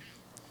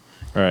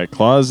 All right,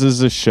 Claws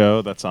is a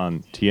show that's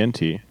on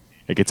TNT.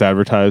 It gets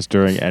advertised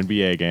during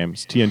NBA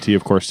games. TNT,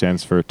 of course,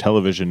 stands for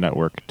Television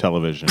Network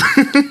Television.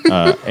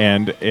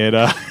 And it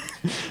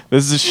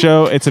this is a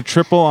show. It's a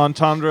triple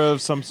entendre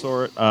of some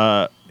sort.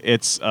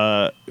 It's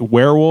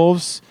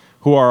werewolves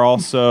who are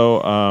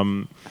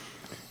also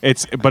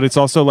it's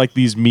also like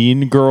these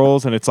mean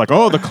girls, and it's like,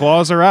 oh, the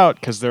claws are out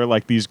because they're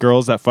like these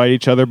girls that fight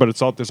each other. But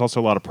there's also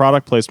a lot of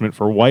product placement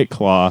for White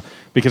Claw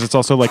because it's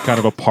also like kind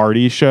of a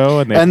party show,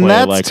 and they And play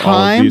that's like all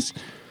time? of these.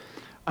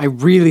 I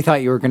really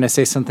thought you were going to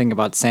say something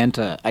about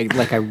Santa. I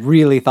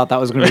really thought that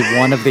was going to be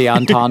one of the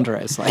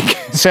entendres. Like,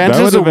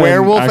 Santa's would a have been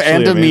werewolf actually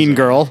and a mean amazing.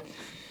 girl.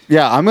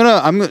 Yeah, I'm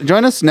gonna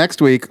join us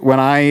next week when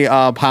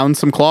I pound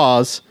some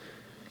claws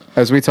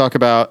as we talk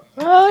about.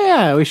 oh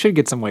yeah, we should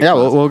get some white. Yeah,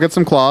 claws. we'll get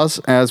some claws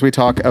as we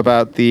talk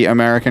about the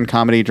American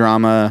comedy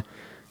drama.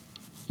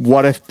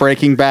 What if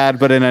Breaking Bad,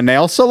 but in a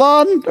nail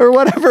salon or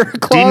whatever? Dean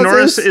Claws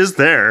Norris is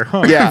there.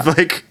 Yeah.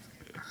 like,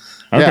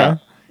 Okay. Yeah,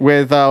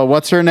 with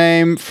what's her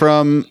name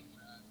from?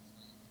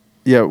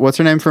 Yeah, what's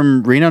her name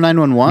from Reno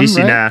 911? DC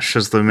right? Nash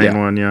is the main Yeah.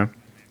 one, yeah.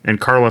 And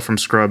Carla from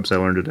Scrubs, I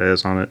learned today,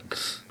 is on it.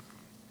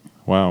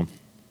 Wow.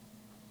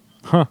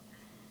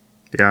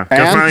 Yeah, And-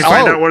 gotta finally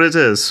find oh. out what it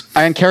is.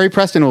 And Carrie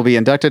Preston will be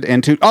inducted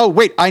into. Oh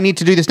wait, I need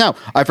to do this now.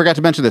 I forgot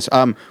to mention this.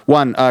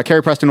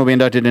 Carrie Preston will be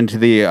inducted into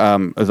the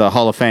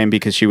Hall of Fame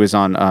because she was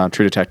on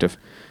True Detective,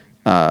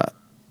 or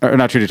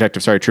not True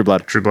Detective. Sorry, True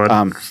Blood. True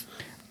Blood.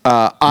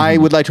 I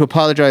would like to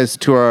apologize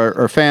to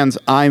our fans.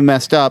 I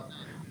messed up.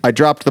 I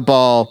dropped the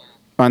ball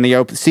on the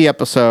OC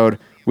episode.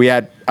 We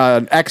had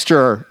an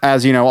extra,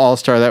 as you know,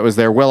 all-star that was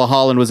there. Willa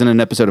Holland was in an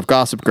episode of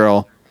Gossip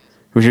Girl,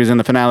 who she was in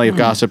the finale of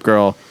Gossip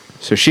Girl.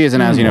 So she is an,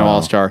 as you know, Wow.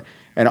 all-star.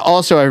 And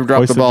also, I dropped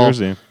Hoist the of ball.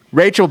 Jersey.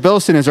 Rachel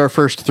Bilson is our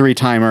first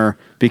three-timer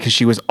because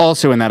she was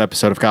also in that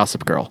episode of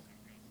Gossip Girl.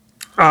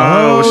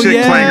 oh, she's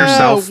yeah. playing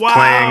herself. Wow.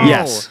 Playing.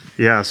 Yes.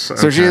 Yes.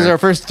 So she is our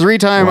first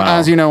three-time, Wow.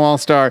 as you know,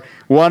 all-star.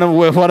 One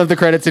of the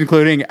credits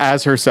including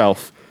as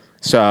herself.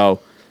 So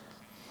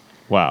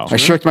Wow. I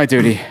shirked my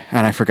duty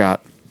and I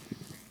forgot.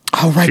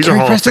 Oh right, She's a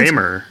Hall of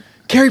Famer.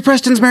 Carrie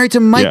Preston's married to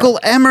Michael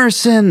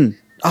Emerson.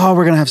 Oh,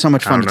 we're gonna have so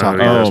much fun to don't talk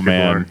know. about. those Oh people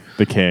man, are-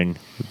 the king,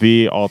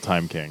 the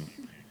all-time king,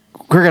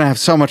 We're gonna have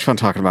so much fun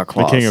talking about the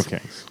Claws. king of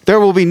kings. There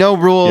will be no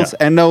rules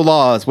Yeah. and no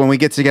laws when we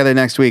get together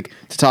next week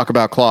to talk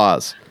about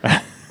Claws.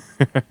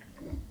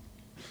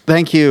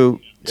 Thank you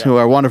to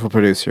our wonderful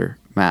producer,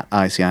 Matt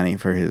Isiani,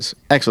 for his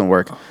excellent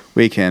work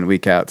week in,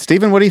 week out.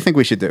 Stephen, what do you think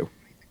we should do?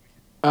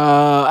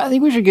 I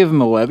think we should give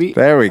him a Webby.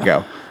 There we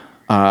go.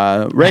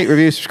 Rate,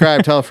 review,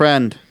 subscribe, tell a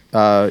friend.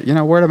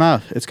 Word of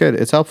mouth. It's good.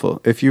 It's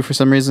helpful. If you, for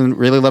some reason,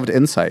 really loved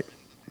Insight,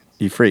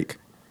 you freak,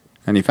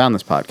 and you found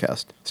this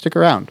podcast, stick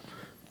around.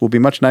 We'll be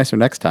much nicer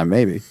next time,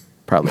 maybe.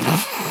 Probably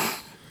not.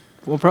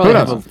 We'll probably Who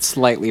have knows? a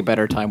slightly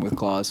better time with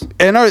claws.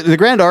 And the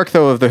grand arc,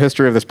 though, of the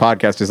history of this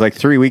podcast is like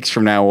 3 weeks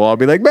from now, we'll all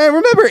be like, man,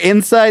 remember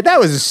Insight? That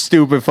was a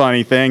stupid,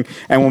 funny thing.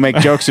 And we'll make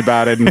jokes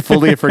about it and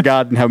fully have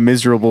forgotten how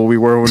miserable we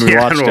were when we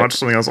Yeah, watched and it. watch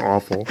something else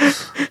awful.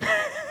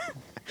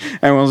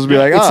 And we'll just be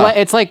like, oh,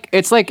 It's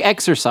like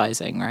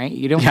exercising, right?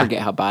 You don't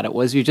forget how bad it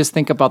was. You just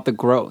think about the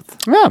growth.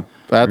 yeah,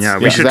 that's Yeah,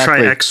 we should try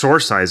exactly.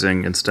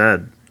 exorcising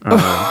instead.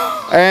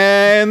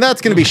 And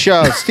that's going to be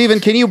show. Steven,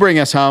 can you bring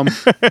us home?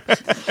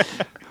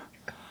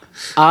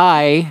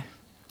 I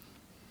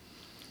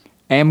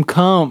am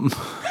cum.